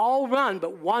 All run,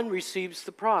 but one receives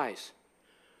the prize.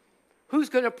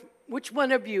 Which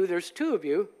one of you, there's two of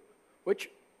you,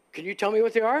 can you tell me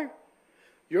what they are?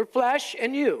 Your flesh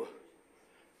and you.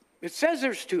 It says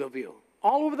there's two of you,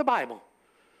 all over the Bible.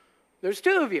 There's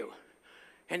two of you.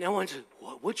 And no one says,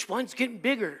 well, which one's getting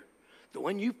bigger? The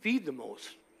one you feed the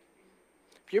most.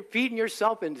 If you're feeding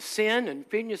yourself into sin and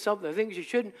feeding yourself into things you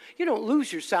shouldn't, you don't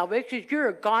lose your salvation. You're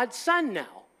a God's son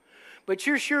now. But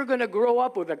you're sure going to grow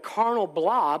up with a carnal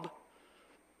blob.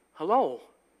 Hello.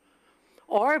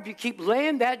 Or if you keep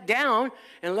laying that down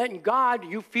and letting God,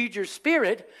 you feed your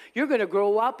spirit, you're going to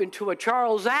grow up into a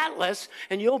Charles Atlas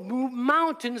and you'll move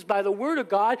mountains by the word of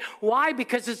God. Why?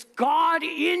 Because it's God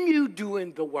in you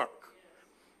doing the work,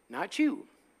 not you.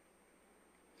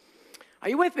 Are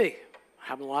you with me? I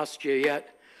haven't lost you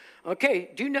yet.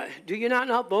 Okay, do you not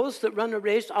know those that run the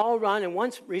race all run and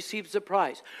one receives the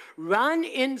prize? Run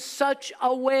in such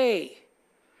a way.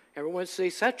 Everyone say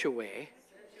such a way.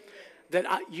 That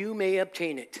you may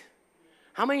obtain it.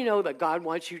 How many know that God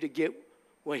wants you to get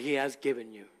what he has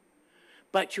given you?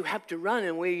 But you have to run in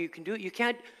a way you can do it. You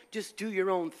can't just do your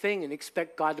own thing and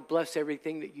expect God to bless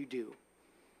everything that you do.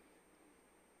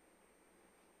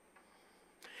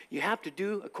 You have to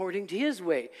do according to his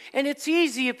way. And it's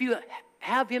easy if you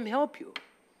have him help you.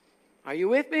 Are you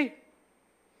with me?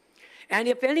 And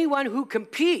if anyone who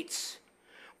competes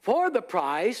for the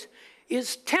prize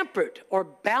is temperate or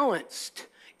balanced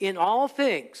in all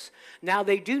things. Now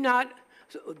they do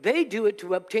it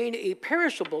to obtain a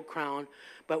perishable crown,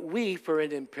 but we for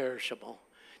an imperishable.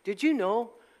 Did you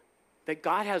know that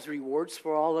God has rewards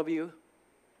for all of you?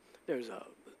 There's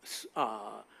a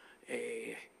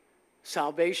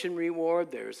salvation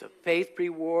reward, there's a faith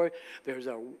reward, there's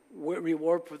a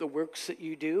reward for the works that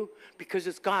you do, because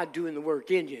it's God doing the work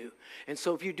in you. And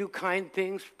so if you do kind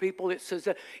things for people, it says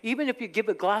that even if you give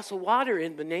a glass of water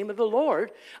in the name of the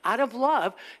Lord, out of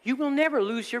love, you will never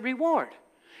lose your reward.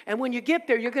 And when you get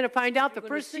there, you're going to find out the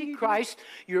first thing Christ,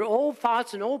 your old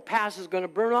thoughts and old past is going to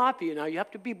burn off you. Now, you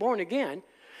have to be born again.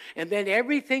 And then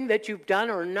everything that you've done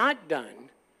or not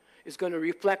done is going to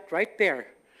reflect right there.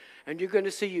 And you're going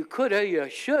to see you coulda, you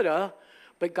shoulda,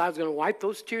 but God's going to wipe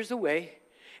those tears away.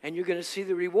 And you're going to see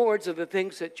the rewards of the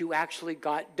things that you actually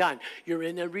got done. You're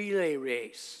in a relay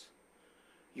race.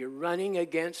 You're running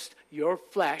against your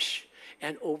flesh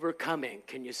and overcoming.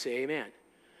 Can you say amen?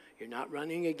 You're not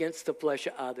running against the flesh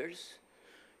of others.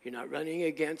 You're not running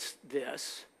against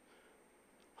this.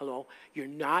 Hello? You're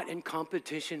not in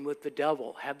competition with the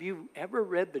devil. Have you ever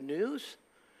read the news?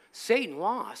 Satan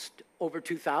lost over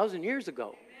 2,000 years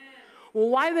ago. Well,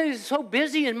 why are they so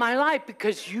busy in my life?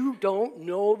 Because you don't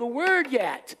know the word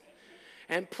yet.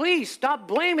 And please stop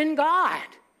blaming God.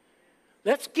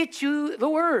 Let's get you the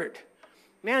word.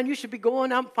 Man, you should be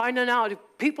going out and finding out. If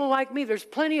people like me, there's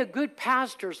plenty of good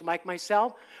pastors like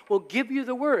myself, will give you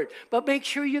the word. But make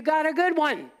sure you got a good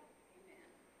one.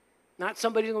 Not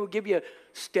somebody who will give you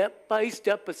step by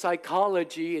step of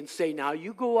psychology and say, now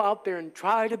you go out there and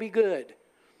try to be good.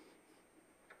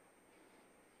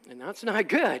 And that's not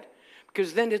good.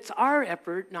 Because then it's our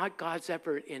effort, not God's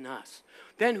effort in us.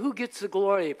 Then who gets the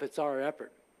glory if it's our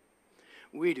effort?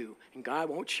 We do. And God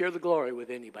won't share the glory with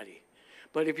anybody.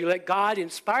 But if you let God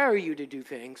inspire you to do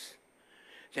things,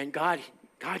 then God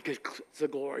gets the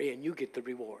glory and you get the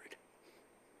reward.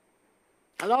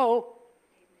 Hello?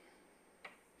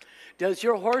 Does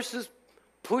your horses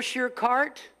push your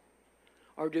cart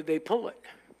or do they pull it?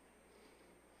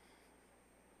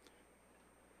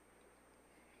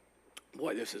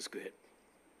 Boy, this is good.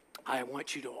 I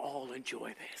want you to all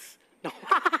enjoy this. No.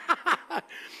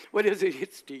 What is it?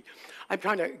 It's deep. I'm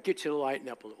trying to get you to lighten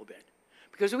up a little bit.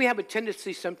 Because we have a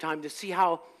tendency sometimes to see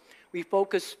how we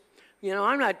focus,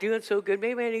 I'm not doing so good.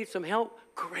 Maybe I need some help.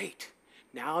 Great.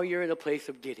 Now you're in a place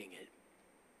of getting it.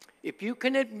 If you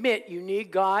can admit you need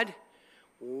God,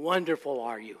 wonderful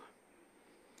are you.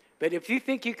 But if you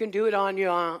think you can do it on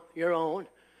your own,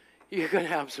 you're going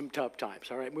to have some tough times.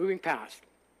 All right, moving past.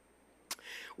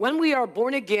 When we are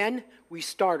born again, we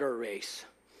start our race.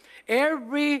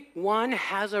 Everyone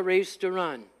has a race to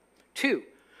run. 2,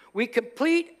 we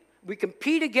compete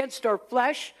against our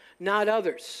flesh, not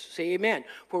others. Say amen.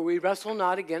 For we wrestle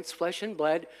not against flesh and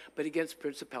blood, but against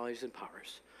principalities and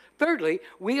powers. Thirdly,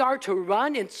 we are to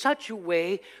run in such a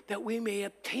way that we may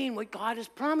obtain what God has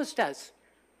promised us.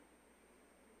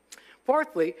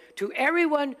 Fourthly, to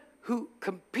everyone who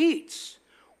competes,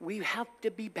 we have to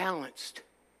be balanced.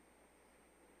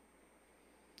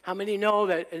 How many know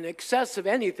that an excess of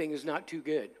anything is not too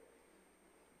good?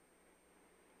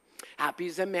 Happy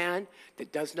is a man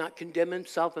that does not condemn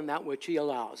himself in that which he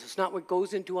allows. It's not what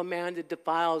goes into a man that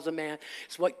defiles a man.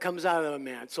 It's what comes out of a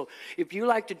man. So if you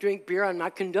like to drink beer, I'm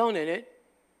not condoning it,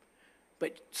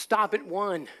 but stop at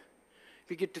 1. If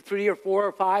you get to 3 or 4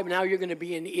 or 5, now you're going to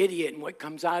be an idiot, and what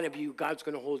comes out of you, God's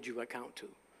going to hold you account to.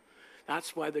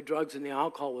 That's why the drugs and the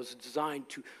alcohol was designed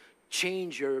to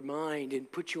change your mind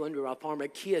and put you under a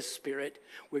pharmakia spirit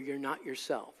where you're not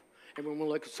yourself. Everyone will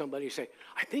look at somebody and say,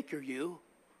 I think you're you.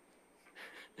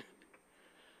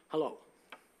 Hello.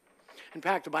 In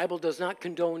fact, the Bible does not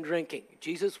condone drinking.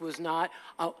 Jesus was not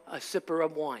a sipper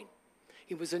of wine.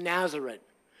 He was a Nazarene.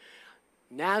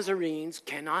 Nazarenes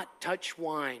cannot touch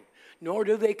wine, nor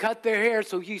do they cut their hair.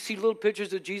 So you see little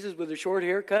pictures of Jesus with a short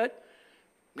haircut.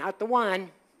 Not the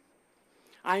one.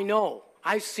 I know.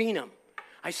 I've seen him.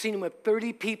 I've seen him with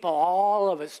 30 people,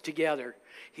 all of us together.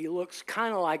 He looks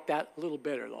kind of like that, a little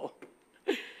bitter though.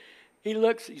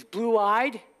 He's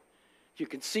blue-eyed. You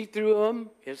can see through him.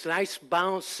 His nice,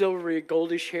 bound, silvery,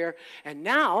 goldish hair. And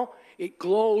now it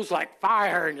glows like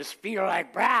fire and his feet are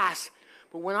like brass.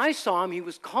 But when I saw him, he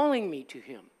was calling me to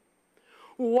him.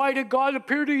 Why did God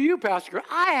appear to you, Pastor?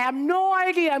 I have no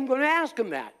idea. I'm going to ask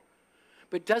him that.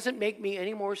 But it doesn't make me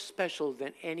any more special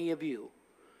than any of you.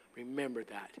 Remember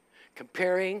that.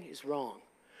 Comparing is wrong.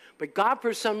 But God,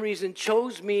 for some reason,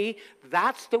 chose me.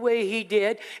 That's the way he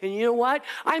did. And you know what?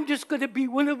 I'm just going to be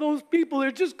one of those people that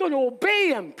are just going to obey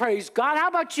him. Praise God. How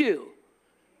about you?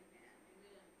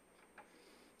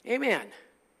 Amen.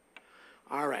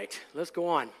 All right. Let's go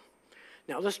on.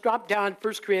 Now, let's drop down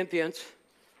 1 Corinthians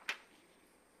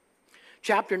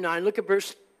chapter 9. Look at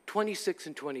verse 26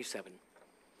 and 27.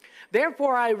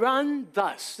 Therefore, I run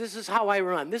thus. This is how I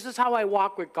run. This is how I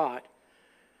walk with God.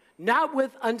 Not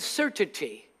with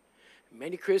uncertainty.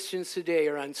 Many Christians today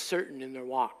are uncertain in their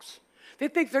walks. They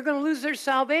think they're going to lose their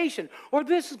salvation, or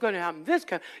this is going to happen, this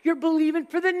kind. You're believing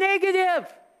for the negative.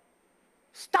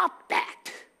 Stop that.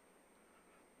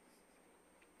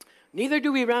 Neither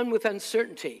do we run with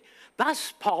uncertainty.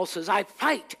 Thus, Paul says, I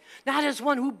fight, not as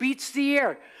one who beats the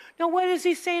air. Now, what is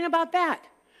he saying about that?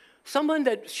 Someone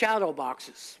that shadow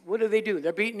boxes, what do?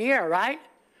 They're beating the air, right?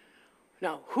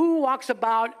 Now, who walks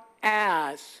about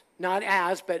as, not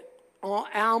as, but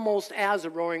almost as a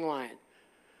roaring lion?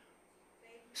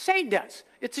 Satan does.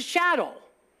 It's a shadow.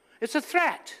 It's a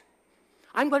threat.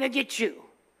 I'm going to get you.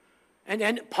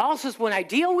 And Paul says, when I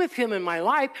deal with him in my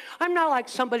life, I'm not like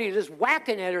somebody just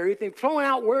whacking at everything, throwing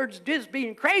out words, just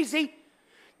being crazy.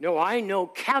 No, I know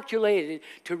calculated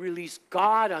to release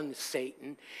God on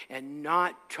Satan and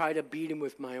not try to beat him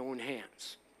with my own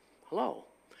hands. Hello.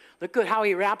 Look at how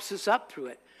he wraps us up through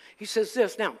it. He says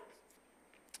this now.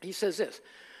 He says this.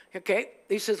 Okay.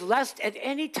 He says, lest at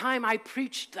any time I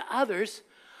preach to others,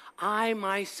 I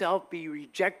myself be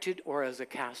rejected or as a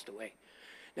castaway.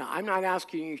 Now, I'm not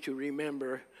asking you to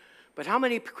remember, but how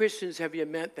many Christians have you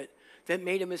met that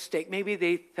made a mistake? Maybe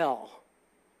they fell.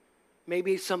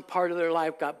 Maybe some part of their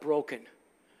life got broken.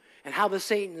 And how the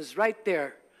Satan is right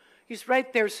there. He's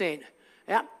right there saying,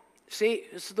 yeah, see,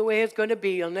 this is the way it's going to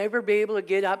be. You'll never be able to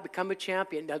get up, become a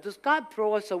champion. Now, does God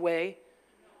throw us away?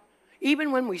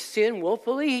 Even when we sin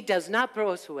willfully, he does not throw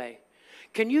us away.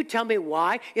 Can you tell me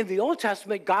why? In the Old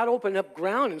Testament, God opened up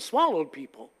ground and swallowed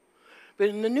people. But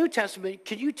in the New Testament,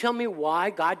 can you tell me why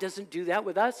God doesn't do that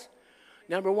with us?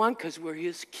 Number one, because we're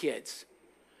his kids.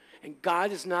 And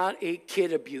God is not a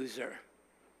kid abuser.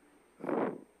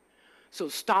 So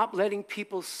stop letting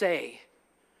people say,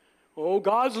 oh,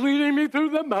 God's leading me through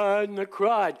the mud and the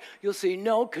crud. You'll say,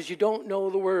 no, because you don't know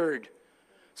the word.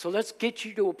 So let's get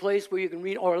you to a place where you can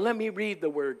read, or let me read the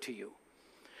word to you.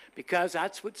 Because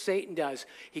that's what Satan does.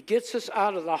 He gets us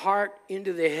out of the heart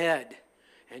into the head,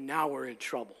 and now we're in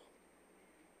trouble.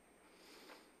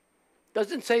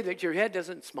 Doesn't say that your head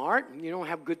isn't smart and you don't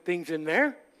have good things in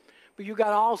there, but you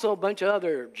got also a bunch of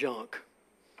other junk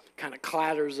kind of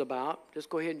clatters about. Just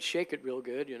go ahead and shake it real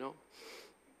good, you know.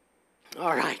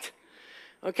 All right.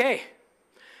 Okay.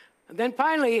 And then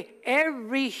finally,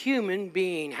 every human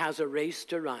being has a race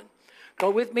to run.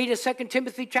 Go with me to 2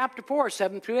 Timothy chapter 4,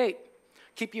 7 through 8.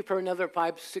 Keep you for another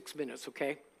 5-6 minutes,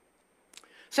 okay?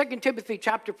 2 Timothy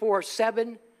chapter 4,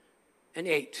 7 and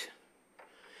 8.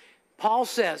 Paul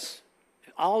says,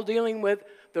 all dealing with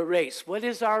the race. What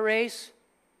is our race?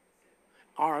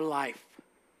 Our life.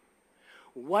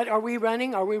 What are we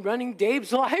running? Are we running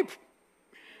Dave's life?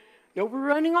 No, we're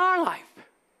running our life.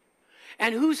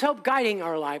 And who's helped guiding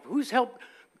our life? Who's helped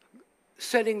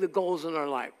setting the goals in our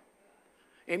life?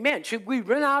 Amen. Should we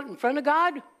run out in front of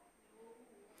God?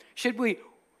 Should we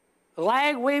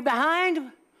lag way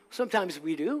behind? Sometimes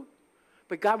we do,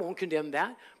 but God won't condemn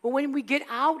that. But when we get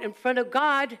out in front of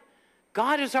God,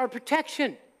 God is our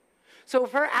protection. So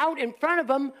if we're out in front of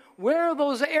him, where are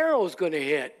those arrows going to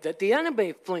hit that the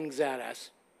enemy flings at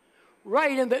us?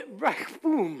 Right in the, right,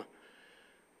 boom.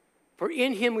 For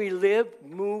in him we live,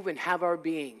 move, and have our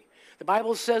being. The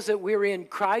Bible says that we're in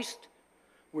Christ.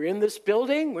 We're in this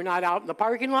building. We're not out in the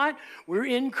parking lot. We're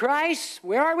in Christ.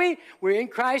 Where are we? We're in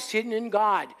Christ, hidden in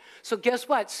God. So guess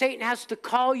what? Satan has to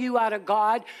call you out of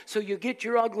God so you get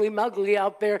your ugly muggly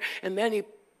out there, and then he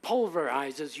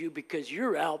pulverizes you because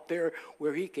you're out there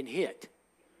where he can hit.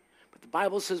 But the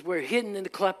Bible says we're hidden in the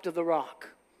cleft of the rock.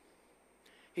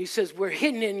 He says we're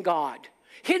hidden in God.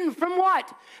 Hidden from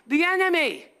what? The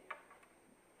enemy.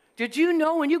 Did you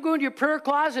know when you go into your prayer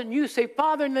closet and you say,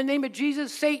 Father, in the name of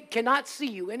Jesus, Satan cannot see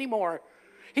you anymore.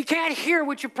 He can't hear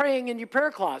what you're praying in your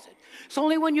prayer closet. It's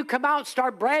only when you come out and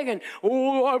start bragging,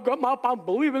 oh, I've got my, I'm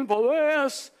believing for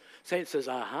this. Satan says,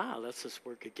 aha, let's just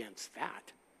work against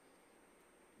that.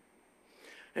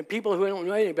 And people who don't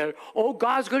know any better, oh,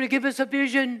 God's going to give us a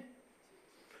vision.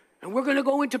 And we're going to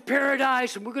go into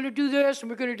paradise, and we're going to do this, and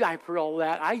we're going to die for all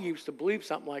that. I used to believe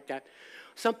something like that.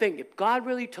 Something, if God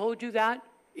really told you that,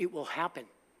 it will happen.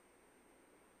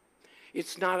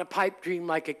 It's not a pipe dream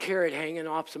like a carrot hanging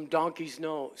off some donkey's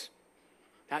nose.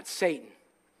 That's Satan.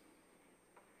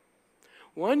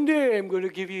 One day I'm going to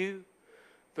give you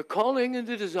the calling and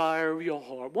the desire of your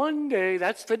heart. One day,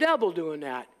 that's the devil doing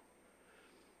that.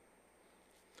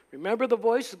 Remember the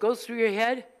voice that goes through your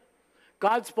head?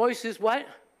 God's voice is what?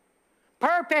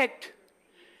 Perfect.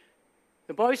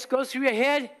 The voice goes through your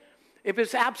head. If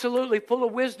it's absolutely full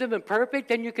of wisdom and perfect,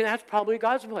 then you can, that's probably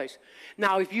God's voice.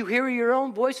 Now, if you hear your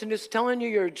own voice and it's telling you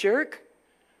you're a jerk,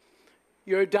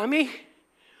 you're a dummy,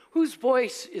 whose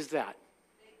voice is that?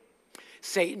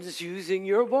 Satan's using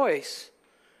your voice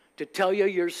to tell you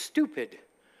you're stupid.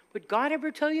 Would God ever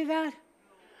tell you that?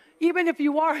 Even if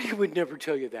you are, he would never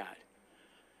tell you that.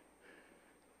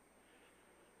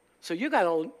 So you got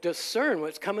to discern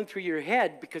what's coming through your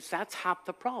head, because that's half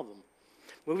the problem.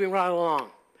 Moving right along.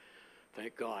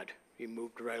 Thank God, he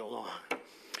moved right along.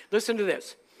 Listen to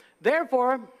this.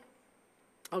 Therefore,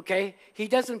 okay, he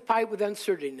doesn't fight with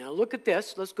uncertainty. Now look at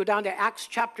this. Let's go down to Acts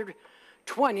chapter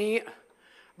 20,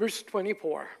 verse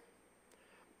 24.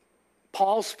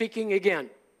 Paul speaking again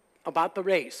about the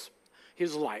race,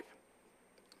 his life.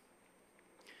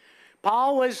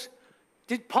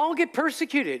 Did Paul get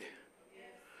persecuted?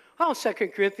 Oh, 2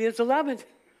 Corinthians 11.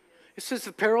 It says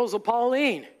the perils of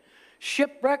Pauline.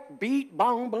 Shipwreck, beat,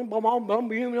 bong, bong, bong, bong,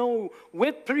 bong, you know,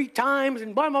 whipped 3 times,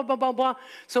 and blah, blah, blah, blah, blah.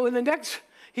 So in the next,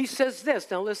 he says this.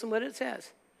 Now listen what it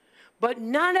says. But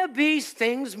none of these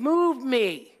things move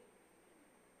me.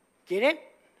 Get it?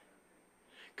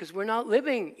 Because we're not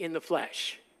living in the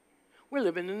flesh. We're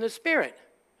living in the spirit.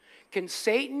 Can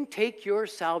Satan take your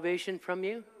salvation from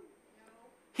you? No.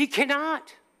 He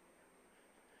cannot.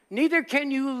 Neither can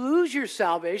you lose your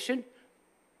salvation,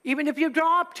 even if you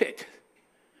dropped it.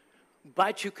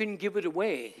 But you can give it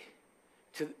away.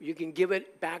 You can give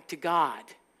it back to God.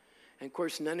 And of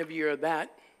course, none of you are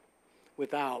that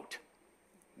without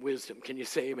wisdom. Can you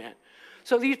say amen?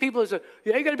 So these people say,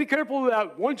 yeah, you got to be careful with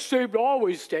that. Once saved,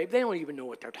 always saved. They don't even know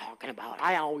what they're talking about.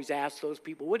 I always ask those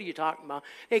people, what are you talking about?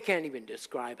 They can't even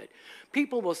describe it.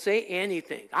 People will say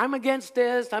anything. I'm against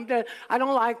this. I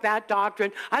don't like that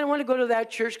doctrine. I don't want to go to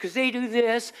that church because they do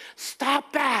this.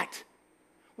 Stop that.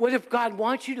 What if God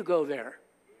wants you to go there?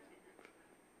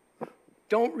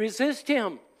 Don't resist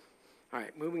him. All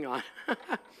right, moving on.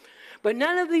 But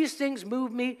none of these things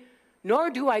move me, nor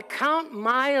do I count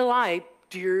my life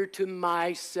dear to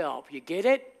myself. You get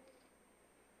it?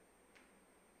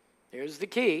 There's the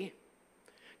key.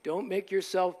 Don't make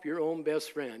yourself your own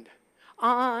best friend.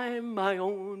 I'm my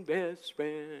own best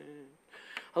friend.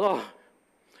 Hello.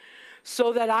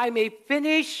 So that I may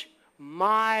finish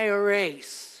my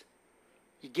race.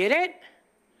 You get it?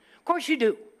 Of course you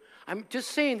do. I'm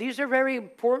just saying, these are very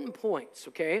important points,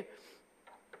 okay?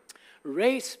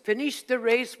 Race, finish the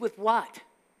race with what?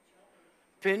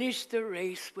 Finish the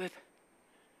race with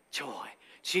joy.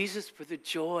 Jesus, for the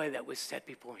joy that was set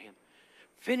before him.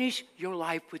 Finish your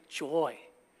life with joy.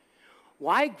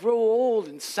 Why grow old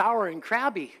and sour and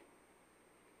crabby?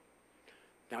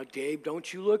 Now, Dave,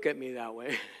 don't you look at me that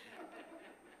way.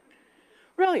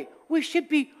 Really, we should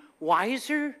be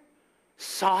wiser,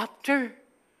 softer,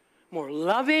 more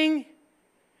loving.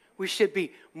 We should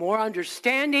be more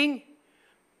understanding,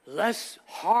 less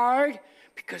hard,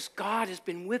 because God has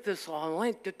been with us all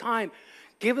length of time,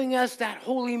 giving us that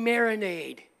holy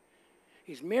marinade.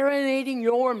 He's marinating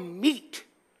your meat.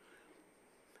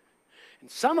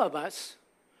 And some of us,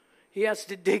 he has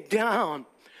to dig down.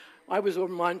 I was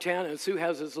over in Montana, and Sue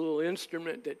has this little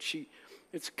instrument that she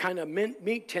It's kind of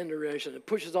meat tenderization. It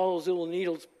pushes all those little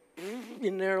needles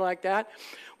in there like that.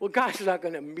 Well, God's not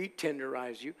going to meat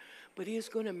tenderize you, but he is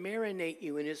going to marinate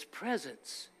you in his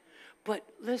presence. But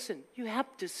listen, you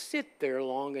have to sit there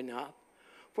long enough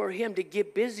for him to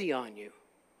get busy on you.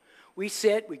 We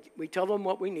sit, we tell him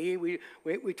what we need, we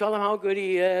tell him how good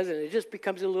he is, and it just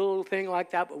becomes a little thing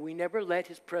like that, but we never let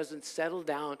his presence settle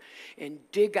down and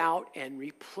dig out and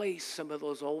replace some of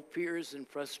those old fears and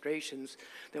frustrations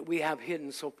that we have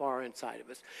hidden so far inside of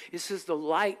us. It says the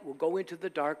light will go into the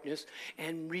darkness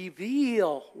and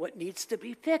reveal what needs to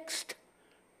be fixed.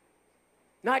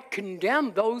 Not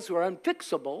condemn those who are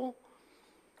unfixable.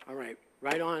 All right,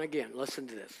 right on again. Listen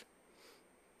to this.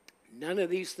 None of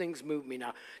these things move me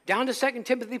now. Down to 2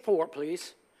 Timothy 4,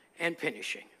 please, and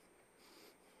finishing.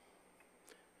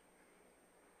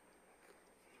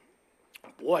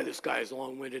 Boy, this guy is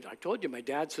long-winded. I told you, my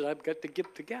dad said I've got the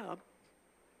gift of gab.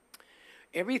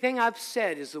 Everything I've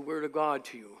said is the word of God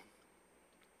to you.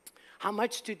 How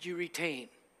much did you retain?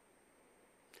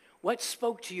 What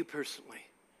spoke to you personally?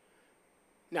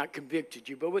 Not convicted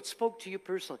you, but what spoke to you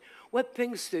personally? What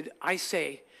things did I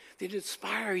say that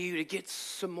inspire you to get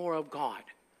some more of God?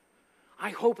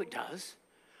 I hope it does.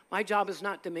 My job is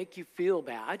not to make you feel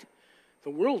bad.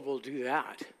 The world will do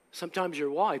that. Sometimes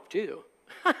your wife, too.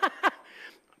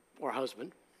 Or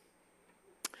husband.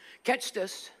 Catch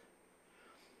this.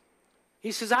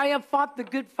 He says, I have fought the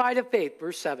good fight of faith.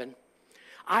 Verse 7.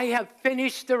 I have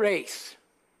finished the race.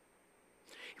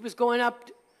 He was going up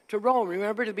to Rome,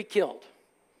 remember, to be killed.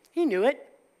 He knew it.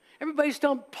 Everybody's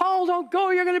telling Paul, don't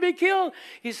go, you're going to be killed.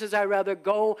 He says, I'd rather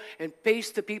go and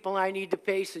face the people I need to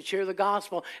face and share the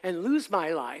gospel and lose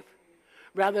my life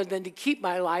rather than to keep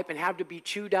my life and have to be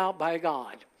chewed out by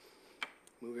God.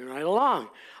 Moving right along.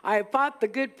 I have fought the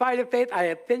good fight of faith. I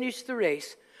have finished the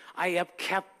race. I have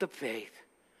kept the faith.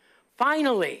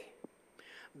 Finally,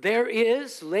 there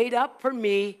is laid up for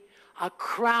me a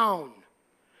crown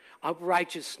of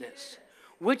righteousness,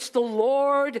 which the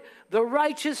Lord, the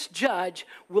righteous judge,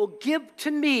 will give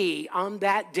to me on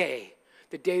that day,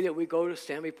 the day that we go to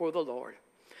stand before the Lord.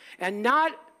 And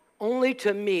not only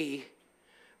to me,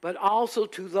 but also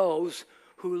to those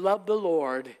who love the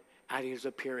Lord at his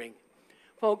appearing.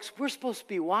 Folks, we're supposed to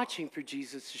be watching for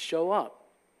Jesus to show up.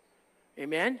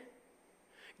 Amen?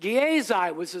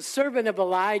 Gehazi was a servant of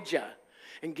Elijah.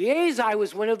 And Gehazi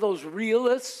was one of those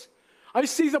realists. I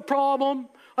see the problem.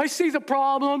 I see the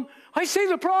problem. I see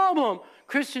the problem.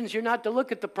 Christians, you're not to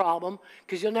look at the problem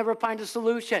because you'll never find a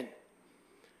solution.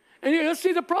 And you'll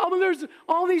see the problem. There's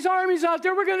all these armies out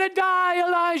there. We're going to die,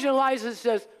 Elijah. Elijah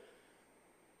says,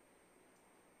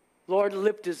 Lord,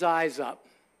 lift his eyes up.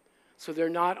 So they're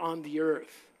not on the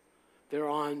earth. They're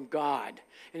on God.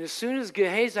 And as soon as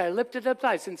Gehazi lifted up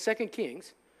his eyes, in 2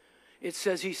 Kings, it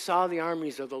says he saw the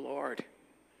armies of the Lord.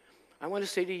 I want to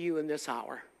say to you in this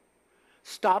hour,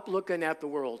 stop looking at the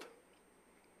world.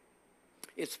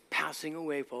 It's passing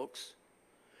away, folks.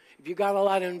 If you got a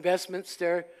lot of investments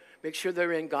there, make sure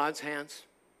they're in God's hands.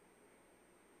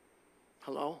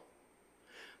 Hello?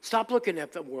 Stop looking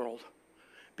at the world.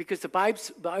 Because the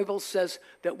Bible says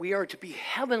that we are to be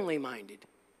heavenly minded.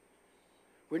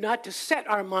 We're not to set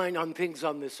our mind on things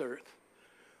on this earth,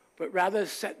 but rather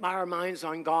set our minds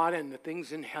on God and the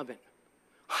things in heaven,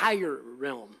 higher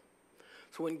realm.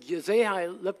 So when Gehazi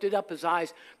lifted up his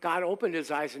eyes, God opened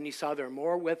his eyes and he saw there are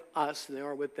more with us than there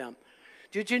are with them.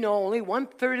 Did you know only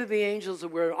 1/3 of the angels that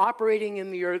were operating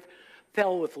in the earth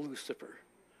fell with Lucifer?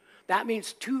 That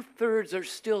means 2/3 are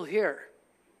still here.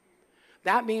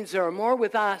 That means there are more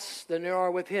with us than there are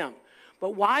with him.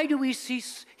 But why do we see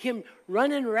him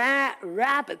running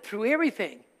rapid through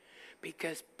everything?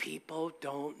 Because people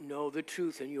don't know the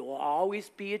truth, and you'll always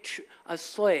be a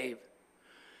slave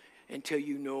until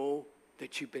you know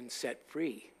that you've been set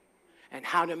free and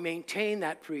how to maintain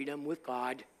that freedom with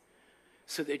God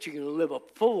so that you can live a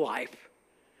full life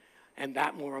and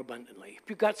that more abundantly. If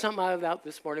you got something out of that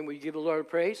this morning, will you give the Lord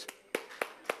praise?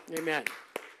 Amen.